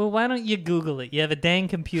is. Well, why don't you Google it? You have a dang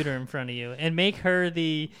computer in front of you. And make her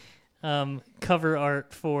the cover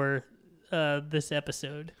art for this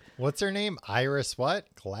episode. What's her name? Iris what?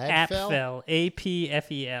 Gladfell? Apfel.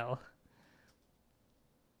 Apfel.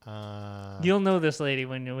 You'll know this lady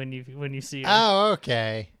when you see her. Oh,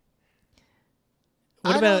 okay.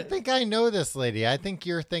 What I about- don't think I know this lady. I think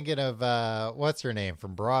you're thinking of what's her name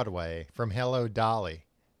from Broadway, from Hello Dolly.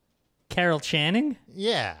 Carol Channing?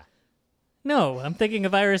 Yeah. No, I'm thinking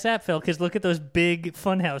of Iris Apfel because look at those big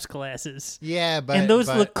Funhouse glasses. Yeah, but and those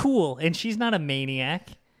look cool, and she's not a maniac.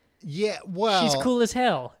 Yeah, well, She's cool as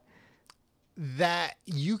hell. That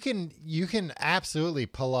you can absolutely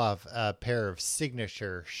pull off a pair of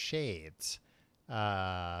signature shades,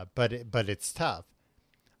 but it's tough.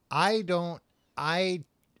 I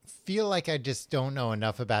feel like I just don't know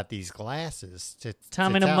enough about these glasses to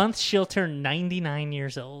Tom, to in a tell. month, she'll turn 99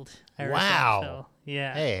 years old. Iris Wow. Apfel.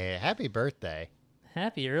 Yeah. Hey, happy birthday!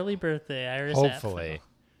 Happy early birthday, Iris Hopefully.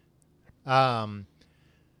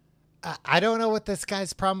 I don't know what this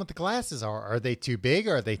guy's problem with the glasses are. Are they too big?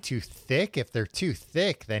 Are they too thick? If they're too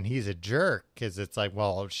thick, then he's a jerk because it's like,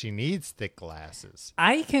 well, she needs thick glasses.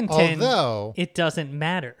 I contend Although, it doesn't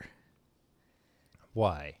matter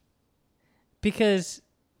why? because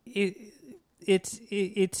it's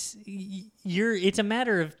a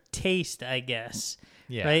matter of taste, I guess.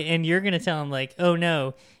 Yeah. Right? And you're going to tell him like, "Oh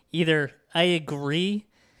no, either I agree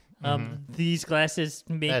these glasses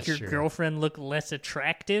make That's your true. girlfriend look less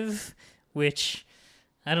attractive," which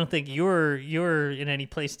I don't think you're in any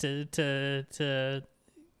place to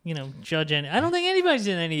judge any. I don't think anybody's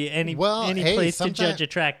in any place to judge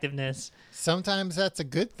attractiveness. Sometimes that's a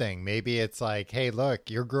good thing. Maybe it's like, hey, look,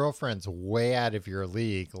 your girlfriend's way out of your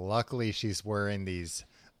league. Luckily, she's wearing these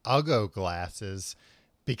Uggo glasses,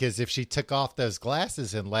 because if she took off those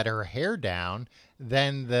glasses and let her hair down,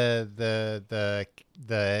 then the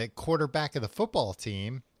quarterback of the football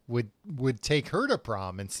team would take her to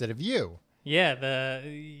prom instead of you. Yeah,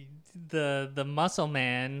 the muscle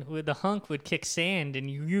man with the hunk would kick sand and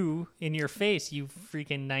you in your face, you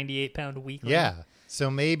freaking 98-pound weakling. Yeah. So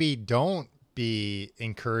maybe don't be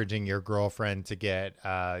encouraging your girlfriend to get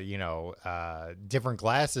different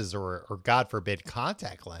glasses or God forbid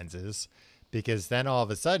contact lenses, because then all of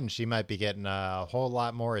a sudden she might be getting a whole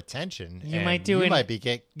lot more attention. You and might do you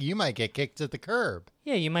might get kicked to the curb.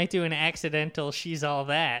 Yeah, you might do an accidental "she's all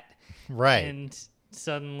that," Right. and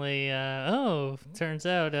suddenly, turns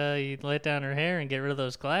out you let down her hair and get rid of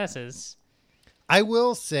those glasses. I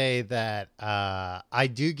will say that I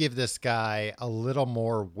do give this guy a little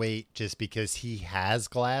more weight just because he has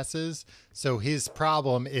glasses. So his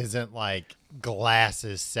problem isn't like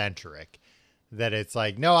glasses centric. That it's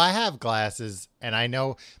like, no, I have glasses, and I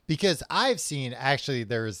know, because I've seen, actually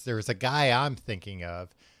there's a guy I'm thinking of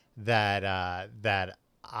that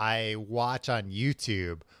I watch on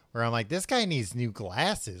YouTube where I'm like, this guy needs new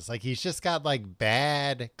glasses. Like, he's just got like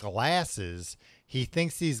bad glasses. He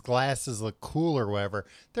thinks these glasses look cool or whatever.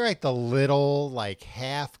 They're like the little, like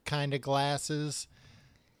half kind of glasses.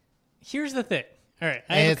 Here's the thing. All right,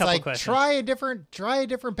 I And have a it's couple like, questions. try a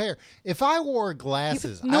different pair. If I wore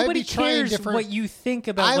glasses, Nobody I'd be trying cares different. what you think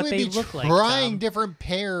about I what would they be look like. trying Tom. different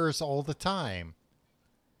pairs all the time.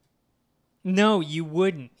 No, you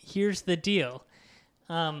wouldn't. Here's the deal.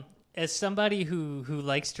 As somebody who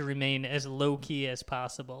likes to remain as low key as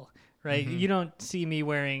possible, right? Mm-hmm. You don't see me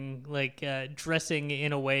wearing like dressing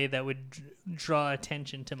in a way that would draw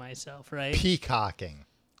attention to myself, right? Peacocking.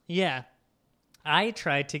 Yeah, I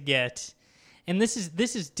try to get, and this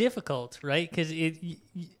is difficult, right? Because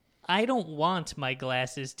I don't want my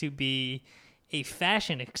glasses to be a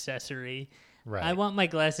fashion accessory. Right. I want my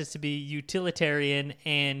glasses to be utilitarian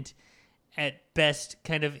and at best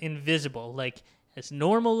kind of invisible, like as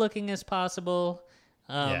normal looking as possible,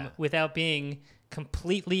 without being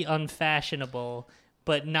completely unfashionable,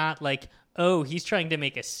 but not like, oh, he's trying to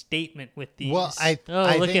make a statement with these. Well,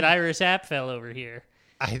 look think- at Iris Apfel over here.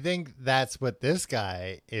 I think that's what this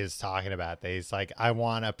guy is talking about. That he's like, I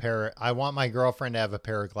want my girlfriend to have a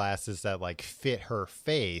pair of glasses that like fit her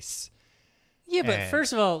face. Yeah, but And-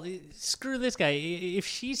 first of all, screw this guy. If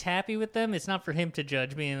she's happy with them, it's not for him to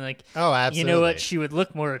judge me and like, Oh, you absolutely. know what? She would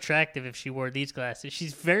look more attractive if she wore these glasses.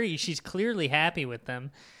 She's clearly happy with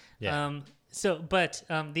them. Yeah. But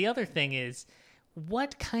the other thing is,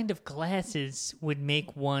 what kind of glasses would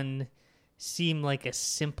make one seem like a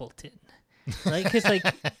simpleton? Right? Because like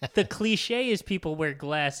the cliche is people wear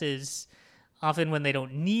glasses often when they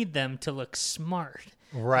don't need them to look smart.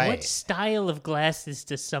 Right. What style of glasses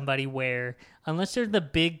does somebody wear? Unless they're the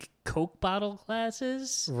big Coke bottle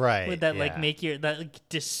glasses, Right, Would that like yeah. make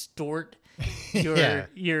distort your Yeah.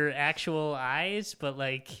 your actual eyes? But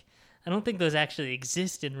like, I don't think those actually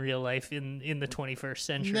exist in real life in the 21st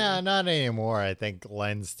century. No, not anymore. I think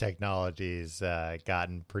lens technology's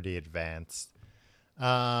gotten pretty advanced.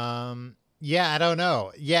 Yeah, I don't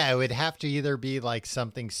know. Yeah, it would have to either be like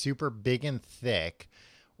something super big and thick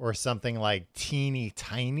or something like teeny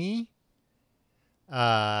tiny.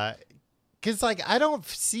 Because like I don't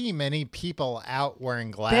see many people out wearing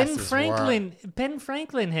glasses. Ben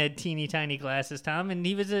Franklin had teeny tiny glasses, Tom, and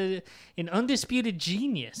he was an undisputed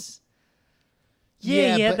genius.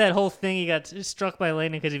 Yeah, he had that whole thing. He got struck by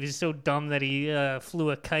lightning because he was so dumb that he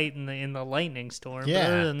flew a kite in the lightning storm. Yeah,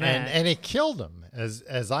 but other than that, and it killed him,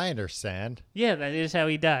 as I understand. Yeah, that is how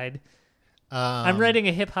he died. I'm writing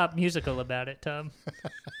a hip hop musical about it, Tom.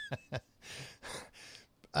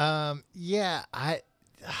 Yeah,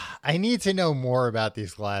 I need to know more about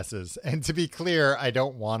these glasses. And to be clear, I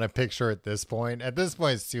don't want a picture at this point. At this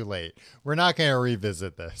point, it's too late. We're not going to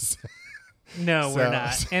revisit this. No, we're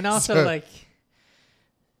not. And also, like,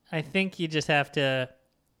 I think you just have to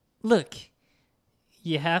look.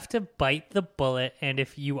 You have to bite the bullet. And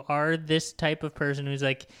if you are this type of person who's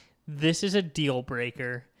like, this is a deal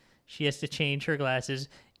breaker, she has to change her glasses.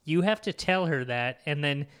 You have to tell her that, and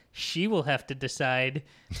then she will have to decide,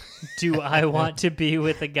 do I want to be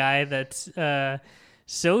with a guy that's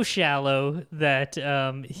so shallow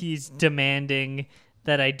that he's demanding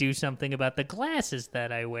that I do something about the glasses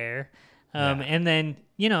that I wear? And then,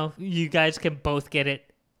 you guys can both get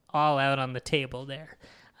it all out on the table there.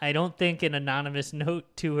 I don't think an anonymous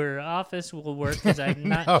note to her office will work because I'm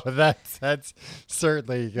not... No, that's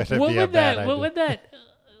certainly going to be a bad idea. What would that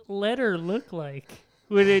letter look like?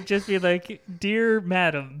 Would it just be like, "Dear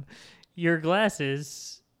Madam, your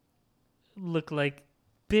glasses look like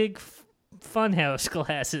big funhouse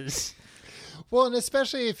glasses"? Well, and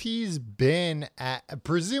especially if he's been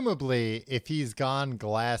presumably if he's gone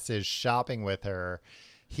glasses shopping with her,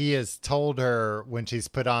 he has told her when she's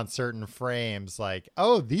put on certain frames, like,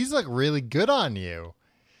 "Oh, these look really good on you,"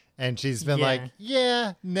 and she's been like,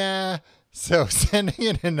 "Yeah, nah." So sending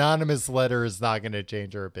an anonymous letter is not going to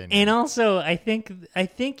change her opinion. And also, I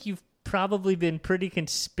think you've probably been pretty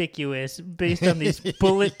conspicuous based on these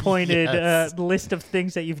bullet-pointed list of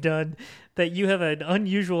things that you've done, that you have an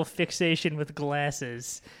unusual fixation with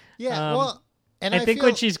glasses. Yeah, well, and I think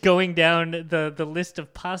when she's going down the list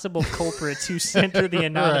of possible culprits who sent her the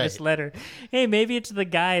anonymous letter, hey, maybe it's the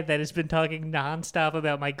guy that has been talking nonstop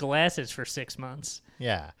about my glasses for 6 months.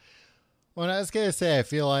 Yeah. Well, I was going to say, I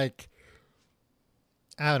feel like,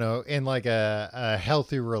 I don't know, in like a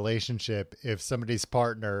healthy relationship, if somebody's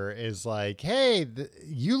partner is like, "Hey,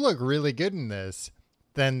 you look really good in this,"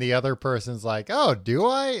 then the other person's like, "Oh, do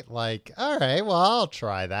I?" Like, all right, well, I'll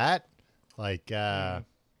try that. Like, so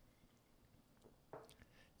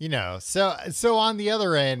on the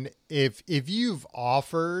other end, if you've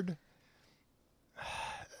offered,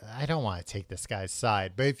 I don't want to take this guy's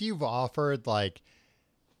side, but if you've offered like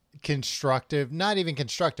constructive, not even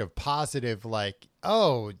constructive, positive, like,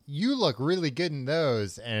 "Oh, you look really good in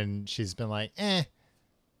those," and she's been like, "Eh,"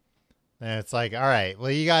 and it's like, all right,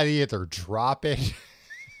 well, you gotta either drop it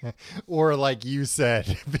or, like you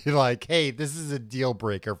said, be like, "Hey, this is a deal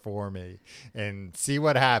breaker for me," and see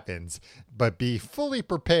what happens, but be fully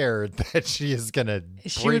prepared that she is gonna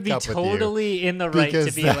she would be totally in the right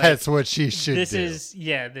to be like, that's what she should do.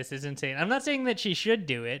 This is insane. I'm not saying that she should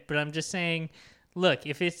do it, but I'm just saying, look,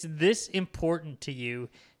 if it's this important to you,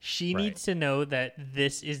 she needs to know that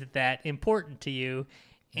this is that important to you.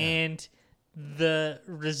 Yeah. And the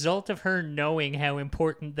result of her knowing how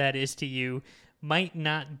important that is to you might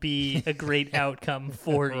not be a great outcome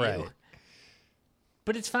for you.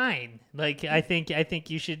 But it's fine. Like, I think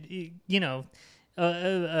you should,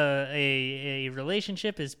 a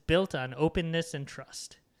relationship is built on openness and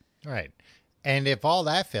trust. Right. And if all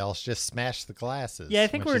that fails, just smash the glasses. Yeah, I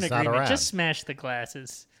think we're in agreement. Just smash the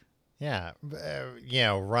glasses. Yeah.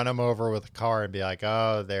 Run them over with a car and be like,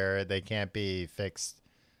 "Oh, they can't be fixed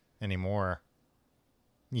anymore.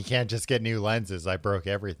 You can't just get new lenses. I broke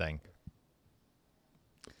everything."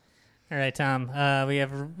 All right, Tom. We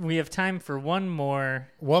have time for one more.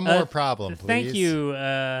 One more problem, please. Thank you.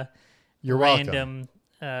 You're random,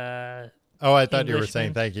 welcome. I thought you were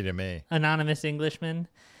saying thank you to me. Anonymous Englishman.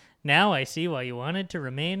 Now I see why you wanted to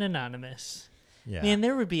remain anonymous. Yeah. Man,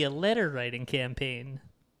 there would be a letter writing campaign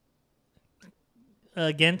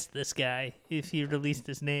against this guy if he released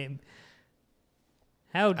his name.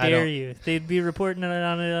 How dare you? They'd be reporting it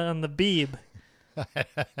on the Beeb.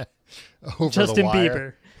 Justin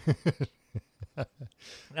Bieber.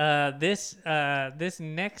 This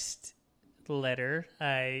next letter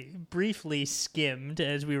I briefly skimmed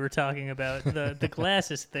as we were talking about the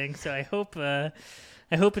glasses thing, so I hope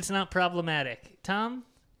it's not problematic. Tom?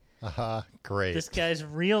 Great. This guy's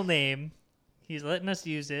real name, he's letting us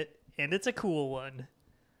use it, and it's a cool one.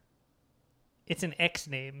 It's an X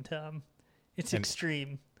name, Tom. It's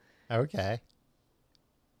extreme. Okay.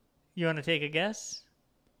 You want to take a guess?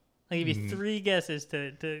 I'll give you 3 guesses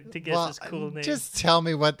to guess this cool name. Just tell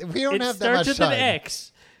me what. We don't have that much time. It starts with an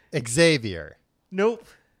X. Xavier. Nope.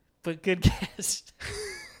 But good guess.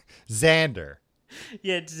 Xander.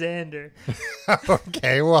 Yeah, it's Xander.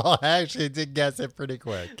 Okay, well, I actually did guess it pretty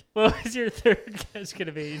quick. What was your third guess going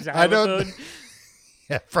to be? Xylophone? I don't.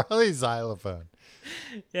 Yeah, probably xylophone.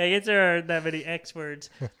 Yeah, I guess there aren't that many X words.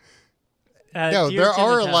 No, there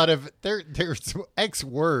are a lot of there's X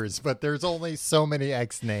words, but there's only so many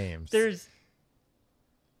X names. There's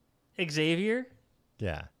Xavier.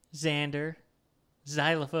 Yeah. Xander.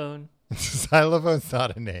 Xylophone. Xylophone's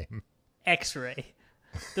not a name. X-ray.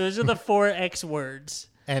 Those are the 4 X words.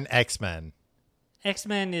 And X-Men.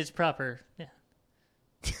 X-Men is proper. Yeah.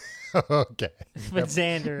 Okay. But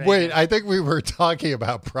Xander. Right Wait, now. I think we were talking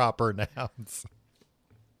about proper nouns.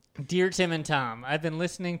 Dear Tim and Tom, I've been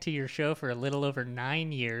listening to your show for a little over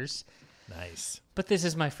 9 years. Nice. But this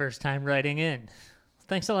is my first time writing in.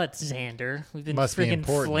 Thanks a lot, Xander. We've been Must be freaking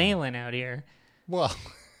important. flailing out here. Well,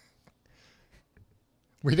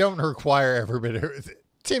 we don't require everybody.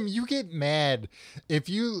 Tim, you get mad if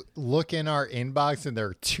you look in our inbox and there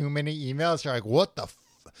are too many emails. You're like, what the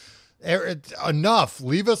enough.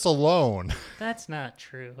 Leave us alone. That's not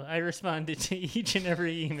true. I responded to each and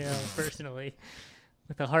every email personally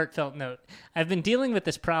with a heartfelt note. I've been dealing with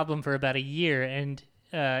this problem for about a year, and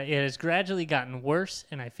it has gradually gotten worse,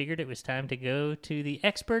 and I figured it was time to go to the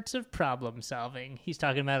experts of problem solving. He's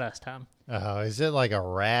talking about us, Tom. Oh, is it like a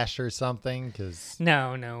rash or something?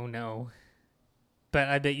 No. But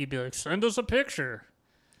I bet you'd be like, send us a picture.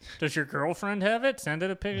 Does your girlfriend have it? Send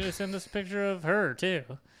us a picture of her, too.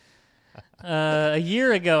 A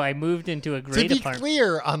year ago, I moved into a great apartment. To be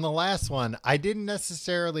clear, on the last one, I didn't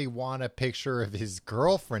necessarily want a picture of his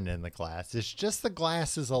girlfriend in the class. It's just the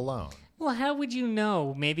glasses alone. Well, how would you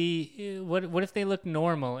know? Maybe, what if they look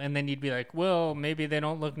normal? And then you'd be like, well, maybe they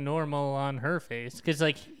don't look normal on her face. Because,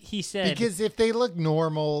 like he said... Because if they look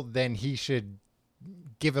normal, then he should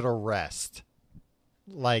give it a rest.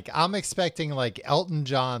 Like, I'm expecting, like, Elton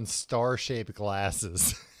John star-shaped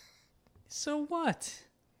glasses. So what?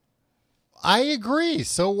 I agree.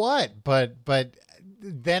 So what? But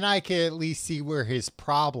then I could at least see where his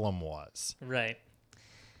problem was. Right.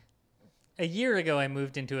 A year ago, I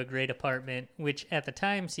moved into a great apartment, which at the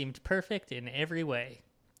time seemed perfect in every way.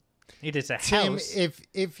 It is a house. Tim,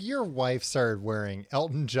 if your wife started wearing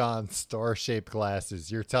Elton John star-shaped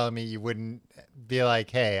glasses, you're telling me you wouldn't be like,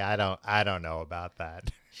 "Hey, I don't know about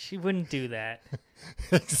that." She wouldn't do that.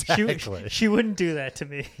 Exactly. She wouldn't do that to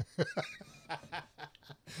me.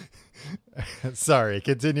 Sorry,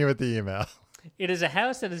 continue with the email. It is a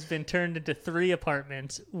house that has been turned into 3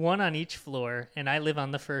 apartments, 1 on each floor, and I live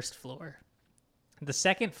on the first floor. The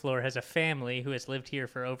second floor has a family who has lived here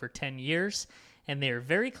for over 10 years, and they are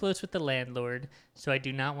very close with the landlord, so I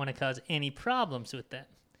do not want to cause any problems with them.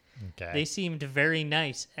 Okay. They seemed very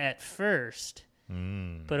nice at first,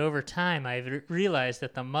 but over time I've realized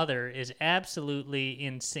that the mother is absolutely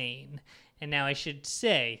insane. And now I should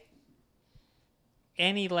say,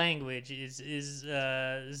 any language is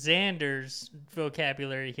Xander's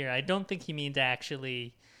vocabulary here. I don't think he means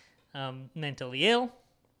actually mentally ill.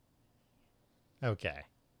 Okay.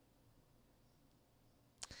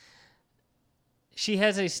 She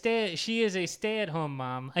is a stay-at-home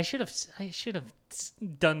mom. I should have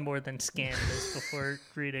done more than scan this before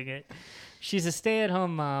reading it. She's a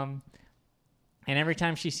stay-at-home mom, and every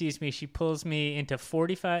time she sees me, she pulls me into a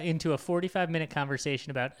 45-minute conversation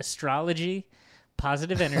about astrology,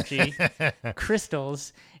 positive energy,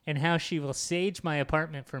 crystals, and how she will sage my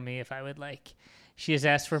apartment for me if I would like. She has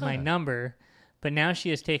asked for my number, but now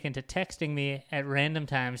she has taken to texting me at random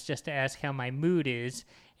times just to ask how my mood is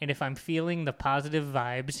and if I'm feeling the positive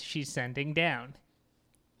vibes she's sending down.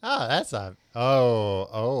 Oh, that's a...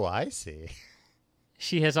 Oh, I see.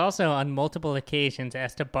 She has also on multiple occasions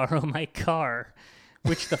asked to borrow my car,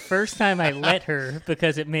 which the first time I let her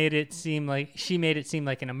because she made it seem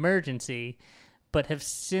like an emergency, but have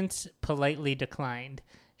since politely declined.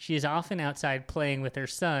 She is often outside playing with her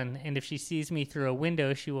son, and if she sees me through a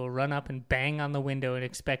window, she will run up and bang on the window and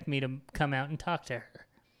expect me to come out and talk to her.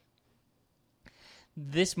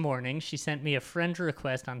 This morning, she sent me a friend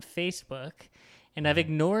request on Facebook, and I've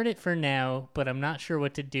ignored it for now, but I'm not sure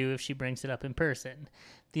what to do if she brings it up in person.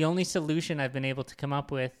 The only solution I've been able to come up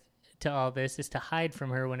with to all this is to hide from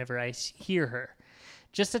her whenever I hear her.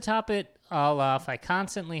 Just to top it all off, I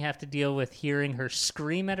constantly have to deal with hearing her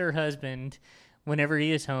scream at her husband whenever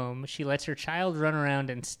he is home. She lets her child run around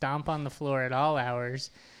and stomp on the floor at all hours.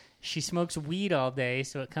 She smokes weed all day,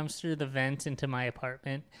 so it comes through the vents into my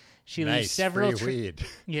apartment. She Nice, leaves several free weed.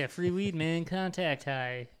 Yeah, free weed, man. Contact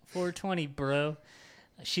high. 420, bro.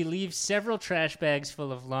 She leaves several trash bags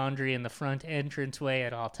full of laundry in the front entranceway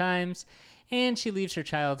at all times, and she leaves her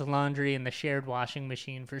child's laundry in the shared washing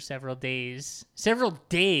machine for several days. Several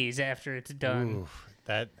days after it's done. Ooh,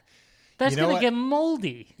 that's going to get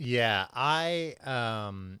moldy. Yeah, I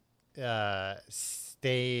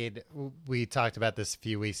stayed. We talked about this a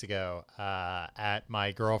few weeks ago at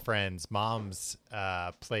my girlfriend's mom's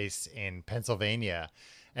place in Pennsylvania,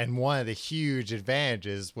 and one of the huge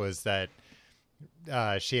advantages was that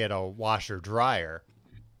she had a washer dryer.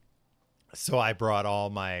 So I brought all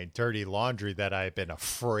my dirty laundry that I've been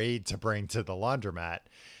afraid to bring to the laundromat,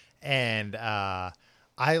 and I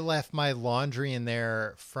left my laundry in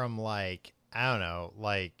there from like, I don't know,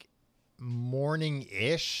 like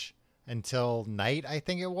morning-ish until night, I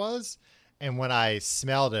think it was. And when I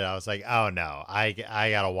smelled it, I was like, oh no, I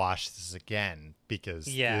got to wash this again because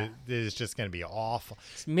this is just going to be awful.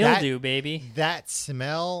 It's mildew, baby. That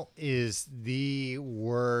smell is the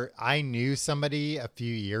worst. I knew somebody a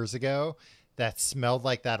few years ago that smelled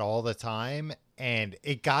like that all the time. And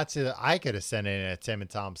it got to, I could have sent in a Tim and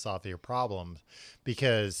Tom Solve Your Problem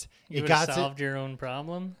because it got to solved your own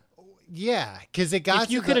problem. Yeah. Cause it got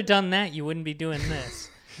if you could have done that, you wouldn't be doing this.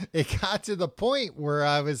 It got to the point where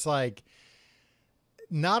I was like,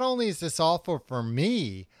 not only is this awful for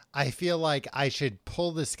me, I feel like I should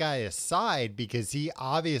pull this guy aside because he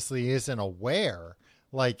obviously isn't aware.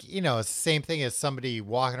 Like, you know, it's the same thing as somebody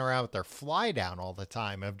walking around with their fly down all the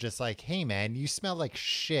time of just like, hey man, you smell like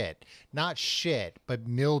shit. Not shit, but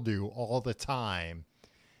mildew all the time.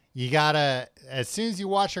 You gotta, as soon as you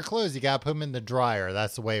wash your clothes, you gotta put them in the dryer.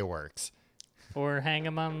 That's the way it works. Or hang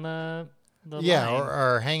them on the yeah, line.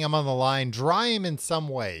 or hang them on the line. Dry them in some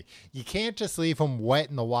way. You can't just leave them wet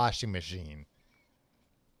in the washing machine.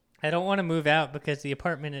 I don't want to move out because the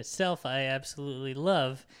apartment itself I absolutely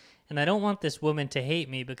love. And I don't want this woman to hate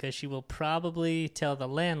me because she will probably tell the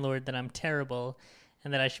landlord that I'm terrible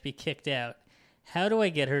and that I should be kicked out. How do I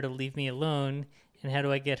get her to leave me alone? And how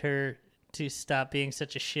do I get her to stop being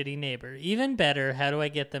such a shitty neighbor? Even better, how do I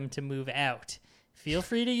get them to move out? Feel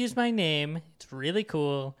free to use my name. It's really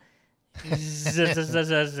cool.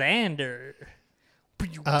 Xander.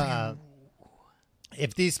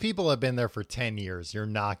 If these people have been there for 10 years, you're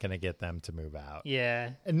not going to get them to move out.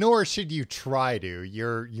 Yeah. And nor should you try to.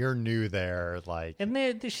 You're new there, like.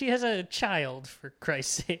 And she has a child, for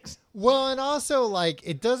Christ's sakes. Well, and also, like,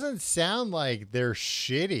 it doesn't sound like they're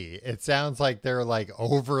shitty. It sounds like they're, like,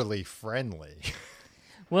 overly friendly.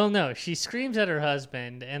 Well, no, she screams at her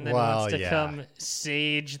husband and then wants to come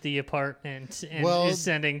sage the apartment and is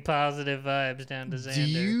sending positive vibes down to Xander.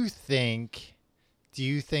 Do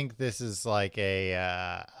you think this is like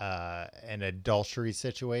an adultery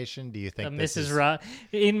situation? Do you think this Mrs. Rock?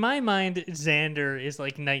 In my mind, Xander is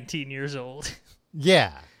like 19 years old.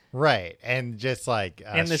 Yeah, right, and just like,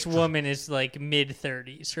 and this woman is like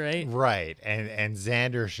mid-30s, right? Right, and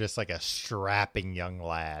Xander's just like a strapping young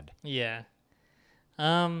lad. Yeah.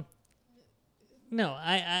 No,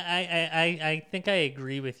 I think I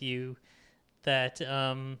agree with you that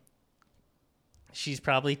she's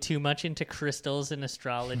probably too much into crystals and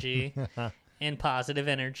astrology and positive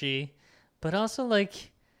energy. But also,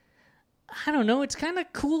 like, I don't know, it's kind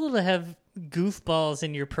of cool to have goofballs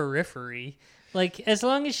in your periphery. Like, as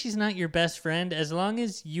long as she's not your best friend, as long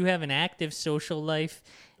as you have an active social life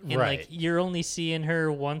and, like, you're only seeing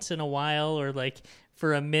her once in a while or, like,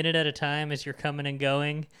 for a minute at a time as you're coming and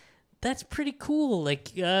going, that's pretty cool. Like,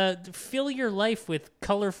 fill your life with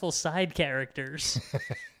colorful side characters.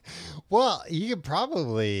 Well, you could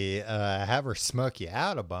probably have her smoke you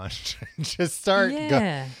out a bunch. Just start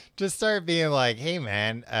being like, hey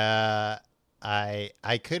man, I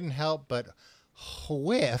couldn't help but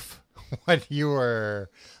whiff what you were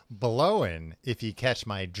blowing, if you catch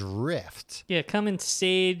my drift. Yeah, come and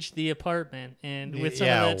sage the apartment and with some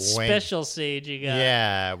of that special sage you got.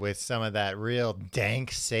 Yeah, with some of that real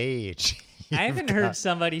dank sage. I haven't heard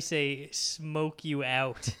somebody say smoke you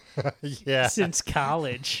out since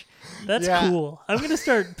college. That's cool. I'm going to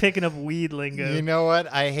start picking up weed lingo. You know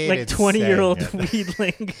what? I hate like 20-year-old weed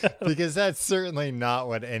lingo. Because that's certainly not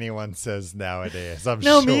what anyone says nowadays. I'm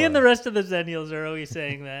no, sure. Me and the rest of the Zennials are always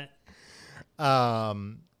saying that.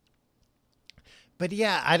 But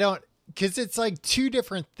yeah, I don't, because it's like two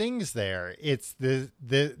different things there. It's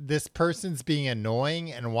this person's being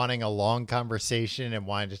annoying and wanting a long conversation and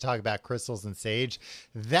wanting to talk about crystals and sage.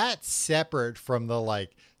 That's separate from the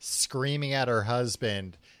like screaming at her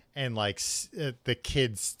husband and like the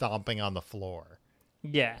kids stomping on the floor.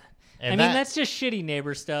 Yeah. And I mean, that's just shitty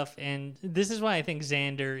neighbor stuff. And this is why I think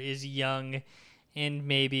Xander is young and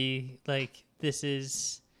maybe like this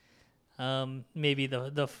is maybe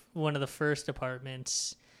the one of the first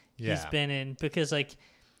apartments he's been in, because like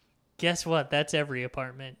guess what, that's every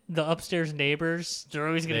apartment. The upstairs neighbors, they're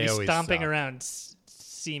always going to be stomping around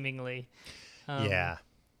seemingly. Yeah.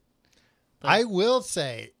 I will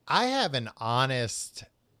say I have an honest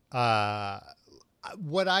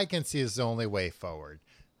what I can see is the only way forward.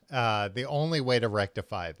 The only way to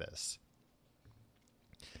rectify this.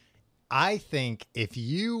 I think if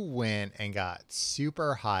you went and got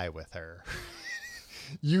super high with her,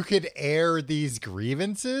 you could air these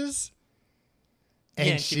grievances,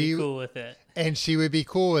 and she'd be cool with it. And she would be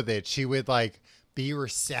cool with it. She would like be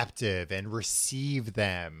receptive and receive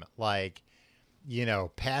them, like, you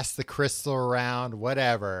know, pass the crystal around,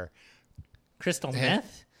 whatever. Crystal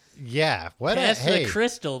meth? Yeah. What? Pass the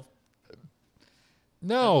crystal.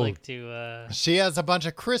 No. I'd like to, she has a bunch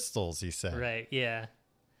of crystals, he said. Right. Yeah.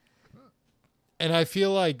 And I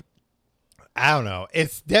feel like, I don't know,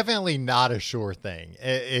 it's definitely not a sure thing.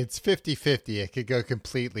 It's 50-50. It could go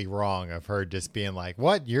completely wrong of her just being like,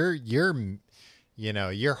 what? You're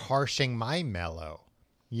harshing my mellow.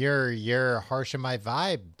 You're harshing my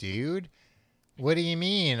vibe, dude. What do you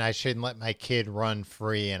mean I shouldn't let my kid run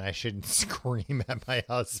free and I shouldn't scream at my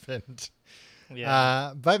husband?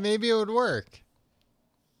 Yeah. But maybe it would work.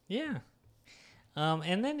 Yeah.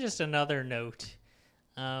 And then just another note.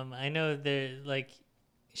 I know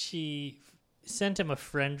she sent him a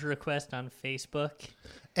friend request on Facebook.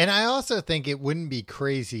 And I also think it wouldn't be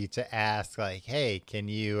crazy to ask, like, hey, can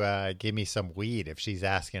you give me some weed if she's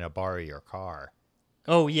asking to borrow your car?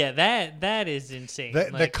 Oh, yeah, that is insane.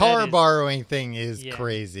 The car borrowing thing is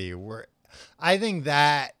crazy. I think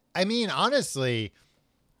that, I mean, honestly,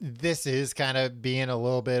 this is kind of being a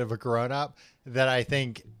little bit of a grown-up, that I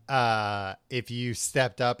think if you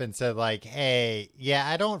stepped up and said like, hey, yeah,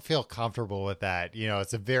 I don't feel comfortable with that. You know,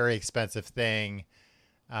 it's a very expensive thing.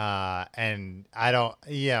 And I don't,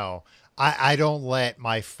 I don't let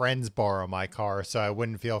my friends borrow my car, so I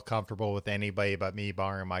wouldn't feel comfortable with anybody but me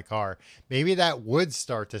borrowing my car. Maybe that would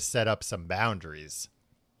start to set up some boundaries.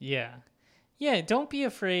 Yeah. Yeah, don't be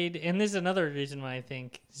afraid. And there's another reason why I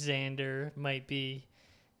think Xander might be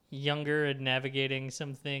younger and navigating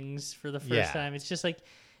some things for the first time. It's just like,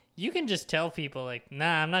 you can just tell people like,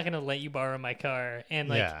 nah, I'm not going to let you borrow my car, and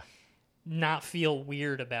like not feel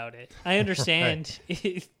weird about it. I understand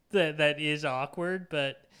that is awkward,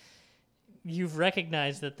 but you've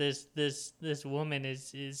recognized that this woman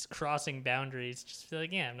is crossing boundaries. Just feel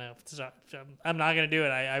like, yeah, no, I'm not going to do it.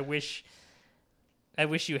 I wish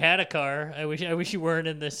you had a car. I wish you weren't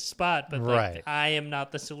in this spot, but like, I am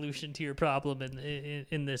not the solution to your problem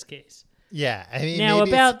in this case. Yeah, I mean, now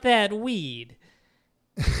about that weed.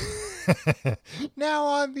 Now,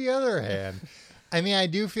 on the other hand, I mean, I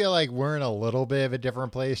do feel like we're in a little bit of a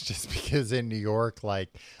different place just because in New York, like,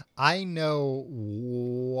 I know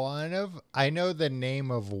the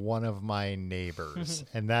name of one of my neighbors,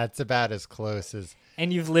 and that's about as close as.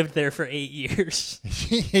 And you've lived there for 8 years.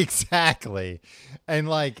 Exactly. And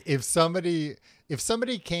like, if somebody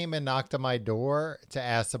came and knocked on my door to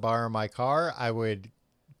ask to borrow my car, I would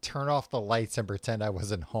turn off the lights and pretend I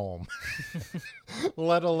wasn't home.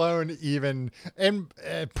 Let alone and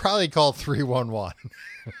probably call 311.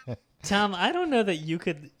 Tom, I don't know that you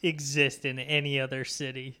could exist in any other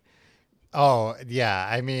city. Oh, yeah.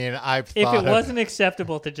 I mean, if it wasn't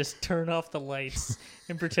acceptable to just turn off the lights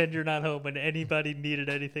and pretend you're not home when anybody needed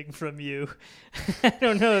anything from you, I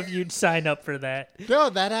don't know if you'd sign up for that. No,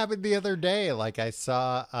 that happened the other day. Like, I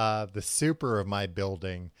saw the super of my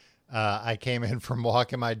building. I came in from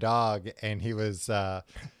walking my dog, and he was,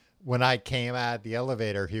 when I came out the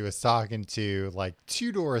elevator, he was talking to like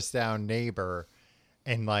 2 doors down neighbor,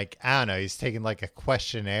 and like, I don't know, he's taking like a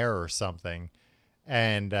questionnaire or something.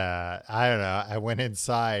 And I don't know, I went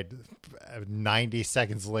inside. 90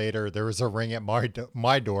 seconds later, there was a ring at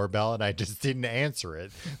my doorbell, and I just didn't answer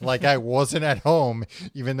it. Like I wasn't at home,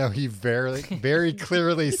 even though he very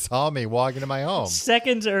clearly saw me walk into my home.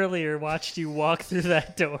 Seconds earlier, watched you walk through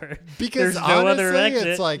that door. Because there's no other exit.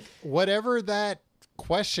 It's like, whatever that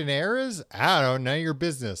questionnaire is, I don't know, your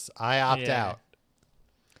business. I opt out.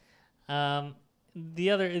 About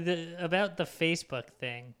the Facebook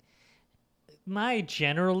thing. My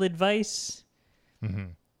general advice,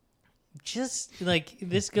 just like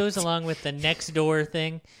this goes along with the next door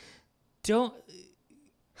thing. Don't,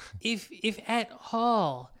 if at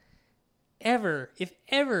all, if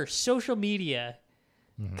ever social media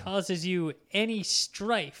causes you any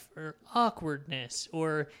strife or awkwardness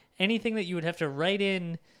or anything that you would have to write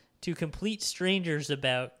in to complete strangers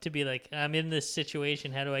about, to be like, I'm in this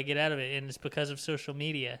situation, how do I get out of it? And it's because of social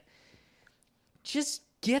media. just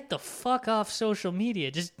get the fuck off social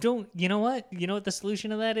media. Just don't, you know what? You know what the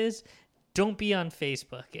solution to that is? Don't be on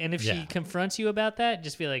Facebook. And if she confronts you about that,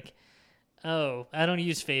 just be like, oh, I don't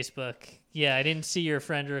use Facebook. Yeah, I didn't see your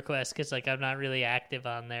friend request because, like, I'm not really active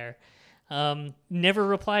on there. Never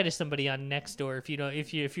reply to somebody on Nextdoor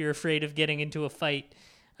if you're afraid of getting into a fight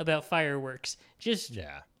about fireworks. Just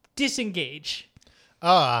disengage.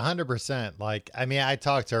 Oh, 100%. Like, I mean, I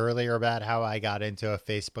talked earlier about how I got into a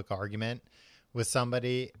Facebook argument with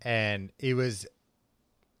somebody, and it was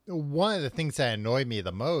one of the things that annoyed me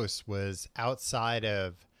the most was outside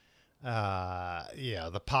of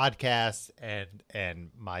the podcast and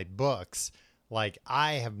my books. Like,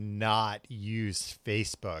 I have not used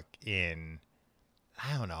Facebook in,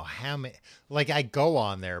 I don't know how many, like, I go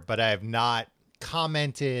on there, but I have not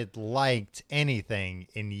commented, liked anything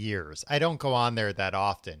in years. I don't go on there that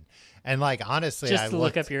often. And, like, honestly, just to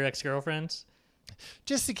look up your ex-girlfriends?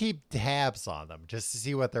 Just to keep tabs on them, just to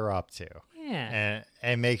see what they're up to. Yeah.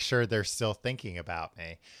 And make sure they're still thinking about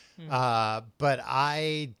me. But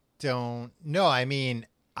I don't know. I mean,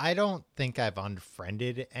 I don't think I've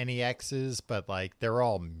unfriended any exes, but like they're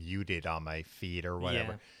all muted on my feed or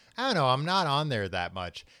whatever. Yeah. I don't know. I'm not on there that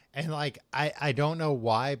much. And like, I don't know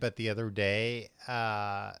why, but the other day,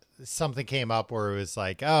 something came up where it was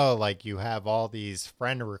like, oh, like you have all these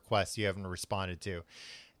friend requests you haven't responded to.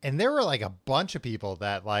 And there were like a bunch of people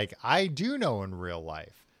that like I do know in real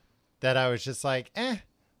life that I was just like,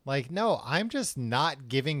 like, no, I'm just not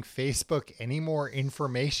giving Facebook any more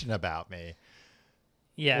information about me.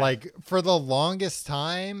 Yeah. Like for the longest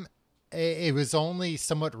time, it was only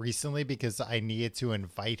somewhat recently because I needed to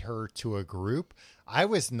invite her to a group. I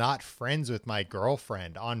was not friends with my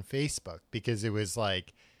girlfriend on Facebook because it was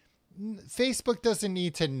like, Facebook doesn't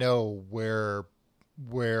need to know we're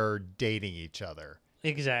dating each other.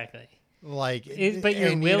 Exactly. Like, but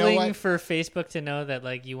you're willing for Facebook to know that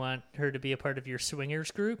like you want her to be a part of your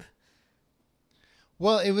swingers group?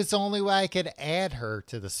 Well, it was the only way I could add her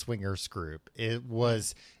to the swingers group. You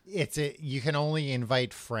can only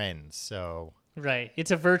invite friends, so right. It's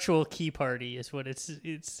a virtual key party, is what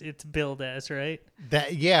it's billed as, right?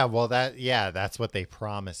 That's what they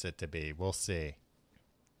promise it to be. We'll see.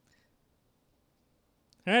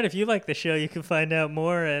 All right, if you like the show, you can find out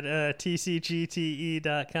more at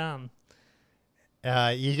tcgte.com.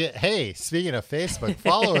 Hey, speaking of Facebook,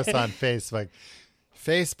 follow us on Facebook.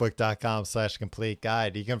 Facebook.com/complete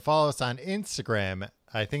guide. You can follow us on Instagram.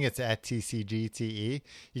 I think it's at TCGTE.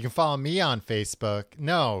 You can follow me on Facebook.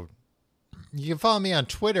 No, you can follow me on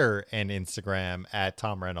Twitter and Instagram at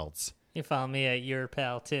Tom Reynolds. You follow me at your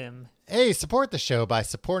pal Tim. Hey, support the show by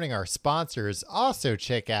supporting our sponsors. Also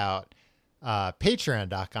check out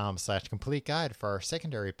patreon.com/complete guide for our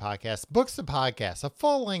secondary podcast, Books the Podcast, a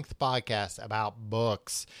full-length podcast about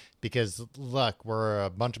books. Because look, we're a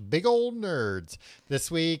bunch of big old nerds.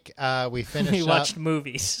 This week, we finished we watched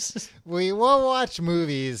movies. We will watch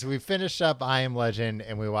movies. We finished up I Am Legend,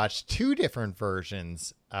 and we watched two different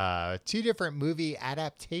versions, two different movie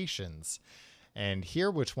adaptations. And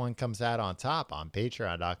hear which one comes out on top on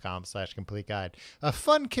patreon.com/complete guide. A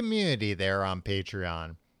fun community there on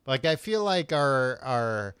Patreon. Like, I feel like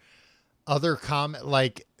our other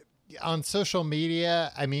like on social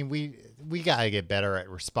media, I mean, we got to get better at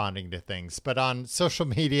responding to things. But on social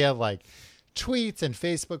media, like tweets and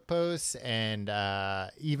Facebook posts and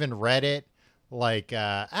even Reddit, like,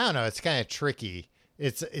 I don't know, it's kind of tricky.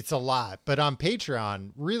 It's a lot. But on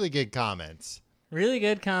Patreon, really good comments. Really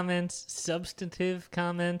good comments, substantive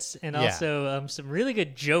comments, and also some really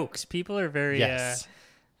good jokes. People are very, I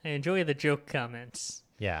enjoy the joke comments.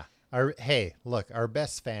 Yeah. Hey, look, our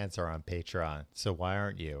best fans are on Patreon, so why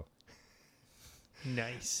aren't you?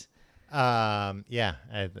 Nice.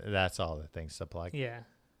 That's all the things to plug. Yeah.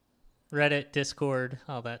 Reddit, Discord,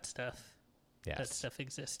 all that stuff. Yes. That stuff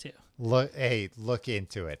exists too. Look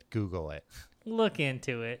into it. Google it. Look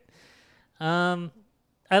into it. I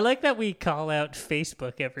like that we call out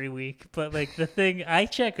Facebook every week, but like the thing, I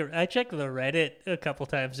check the Reddit a couple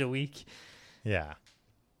times a week. Yeah.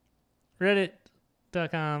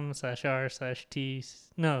 Reddit.com/r/t.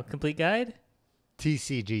 No, complete guide?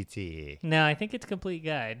 TCGTE. No, I think it's complete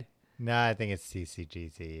guide. No, I think it's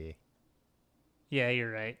TCGTE. Yeah,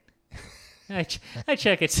 you're right. I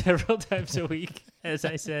check it several times a week, as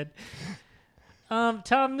I said.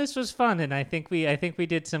 Tom, this was fun, and I think we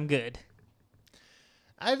did some good.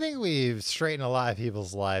 I think we've straightened a lot of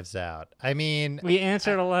people's lives out. I mean, we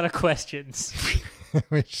answered a lot of questions.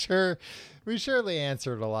 we surely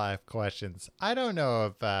answered a lot of questions. I don't know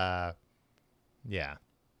if I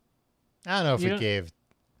don't know if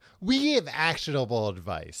we gave actionable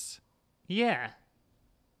advice. Yeah.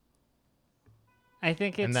 I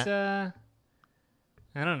think it's I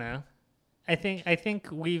don't know. I think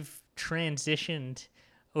we've transitioned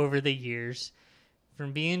over the years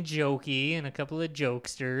from being jokey and a couple of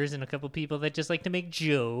jokesters and a couple of people that just like to make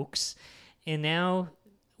jokes, and now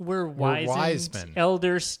we're wise men,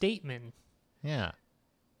 elder statesmen. Yeah.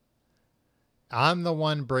 I'm the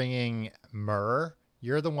one bringing myrrh.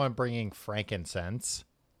 You're the one bringing frankincense.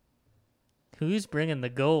 Who's bringing the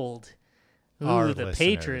gold? Ooh, Our the listeners.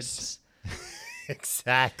 patrons.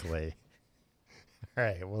 Exactly. All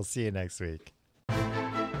right, we'll see you next week.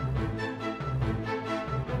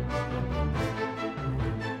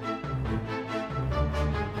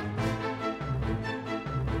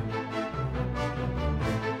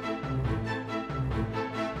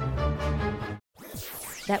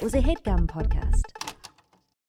 That was a HeadGum podcast.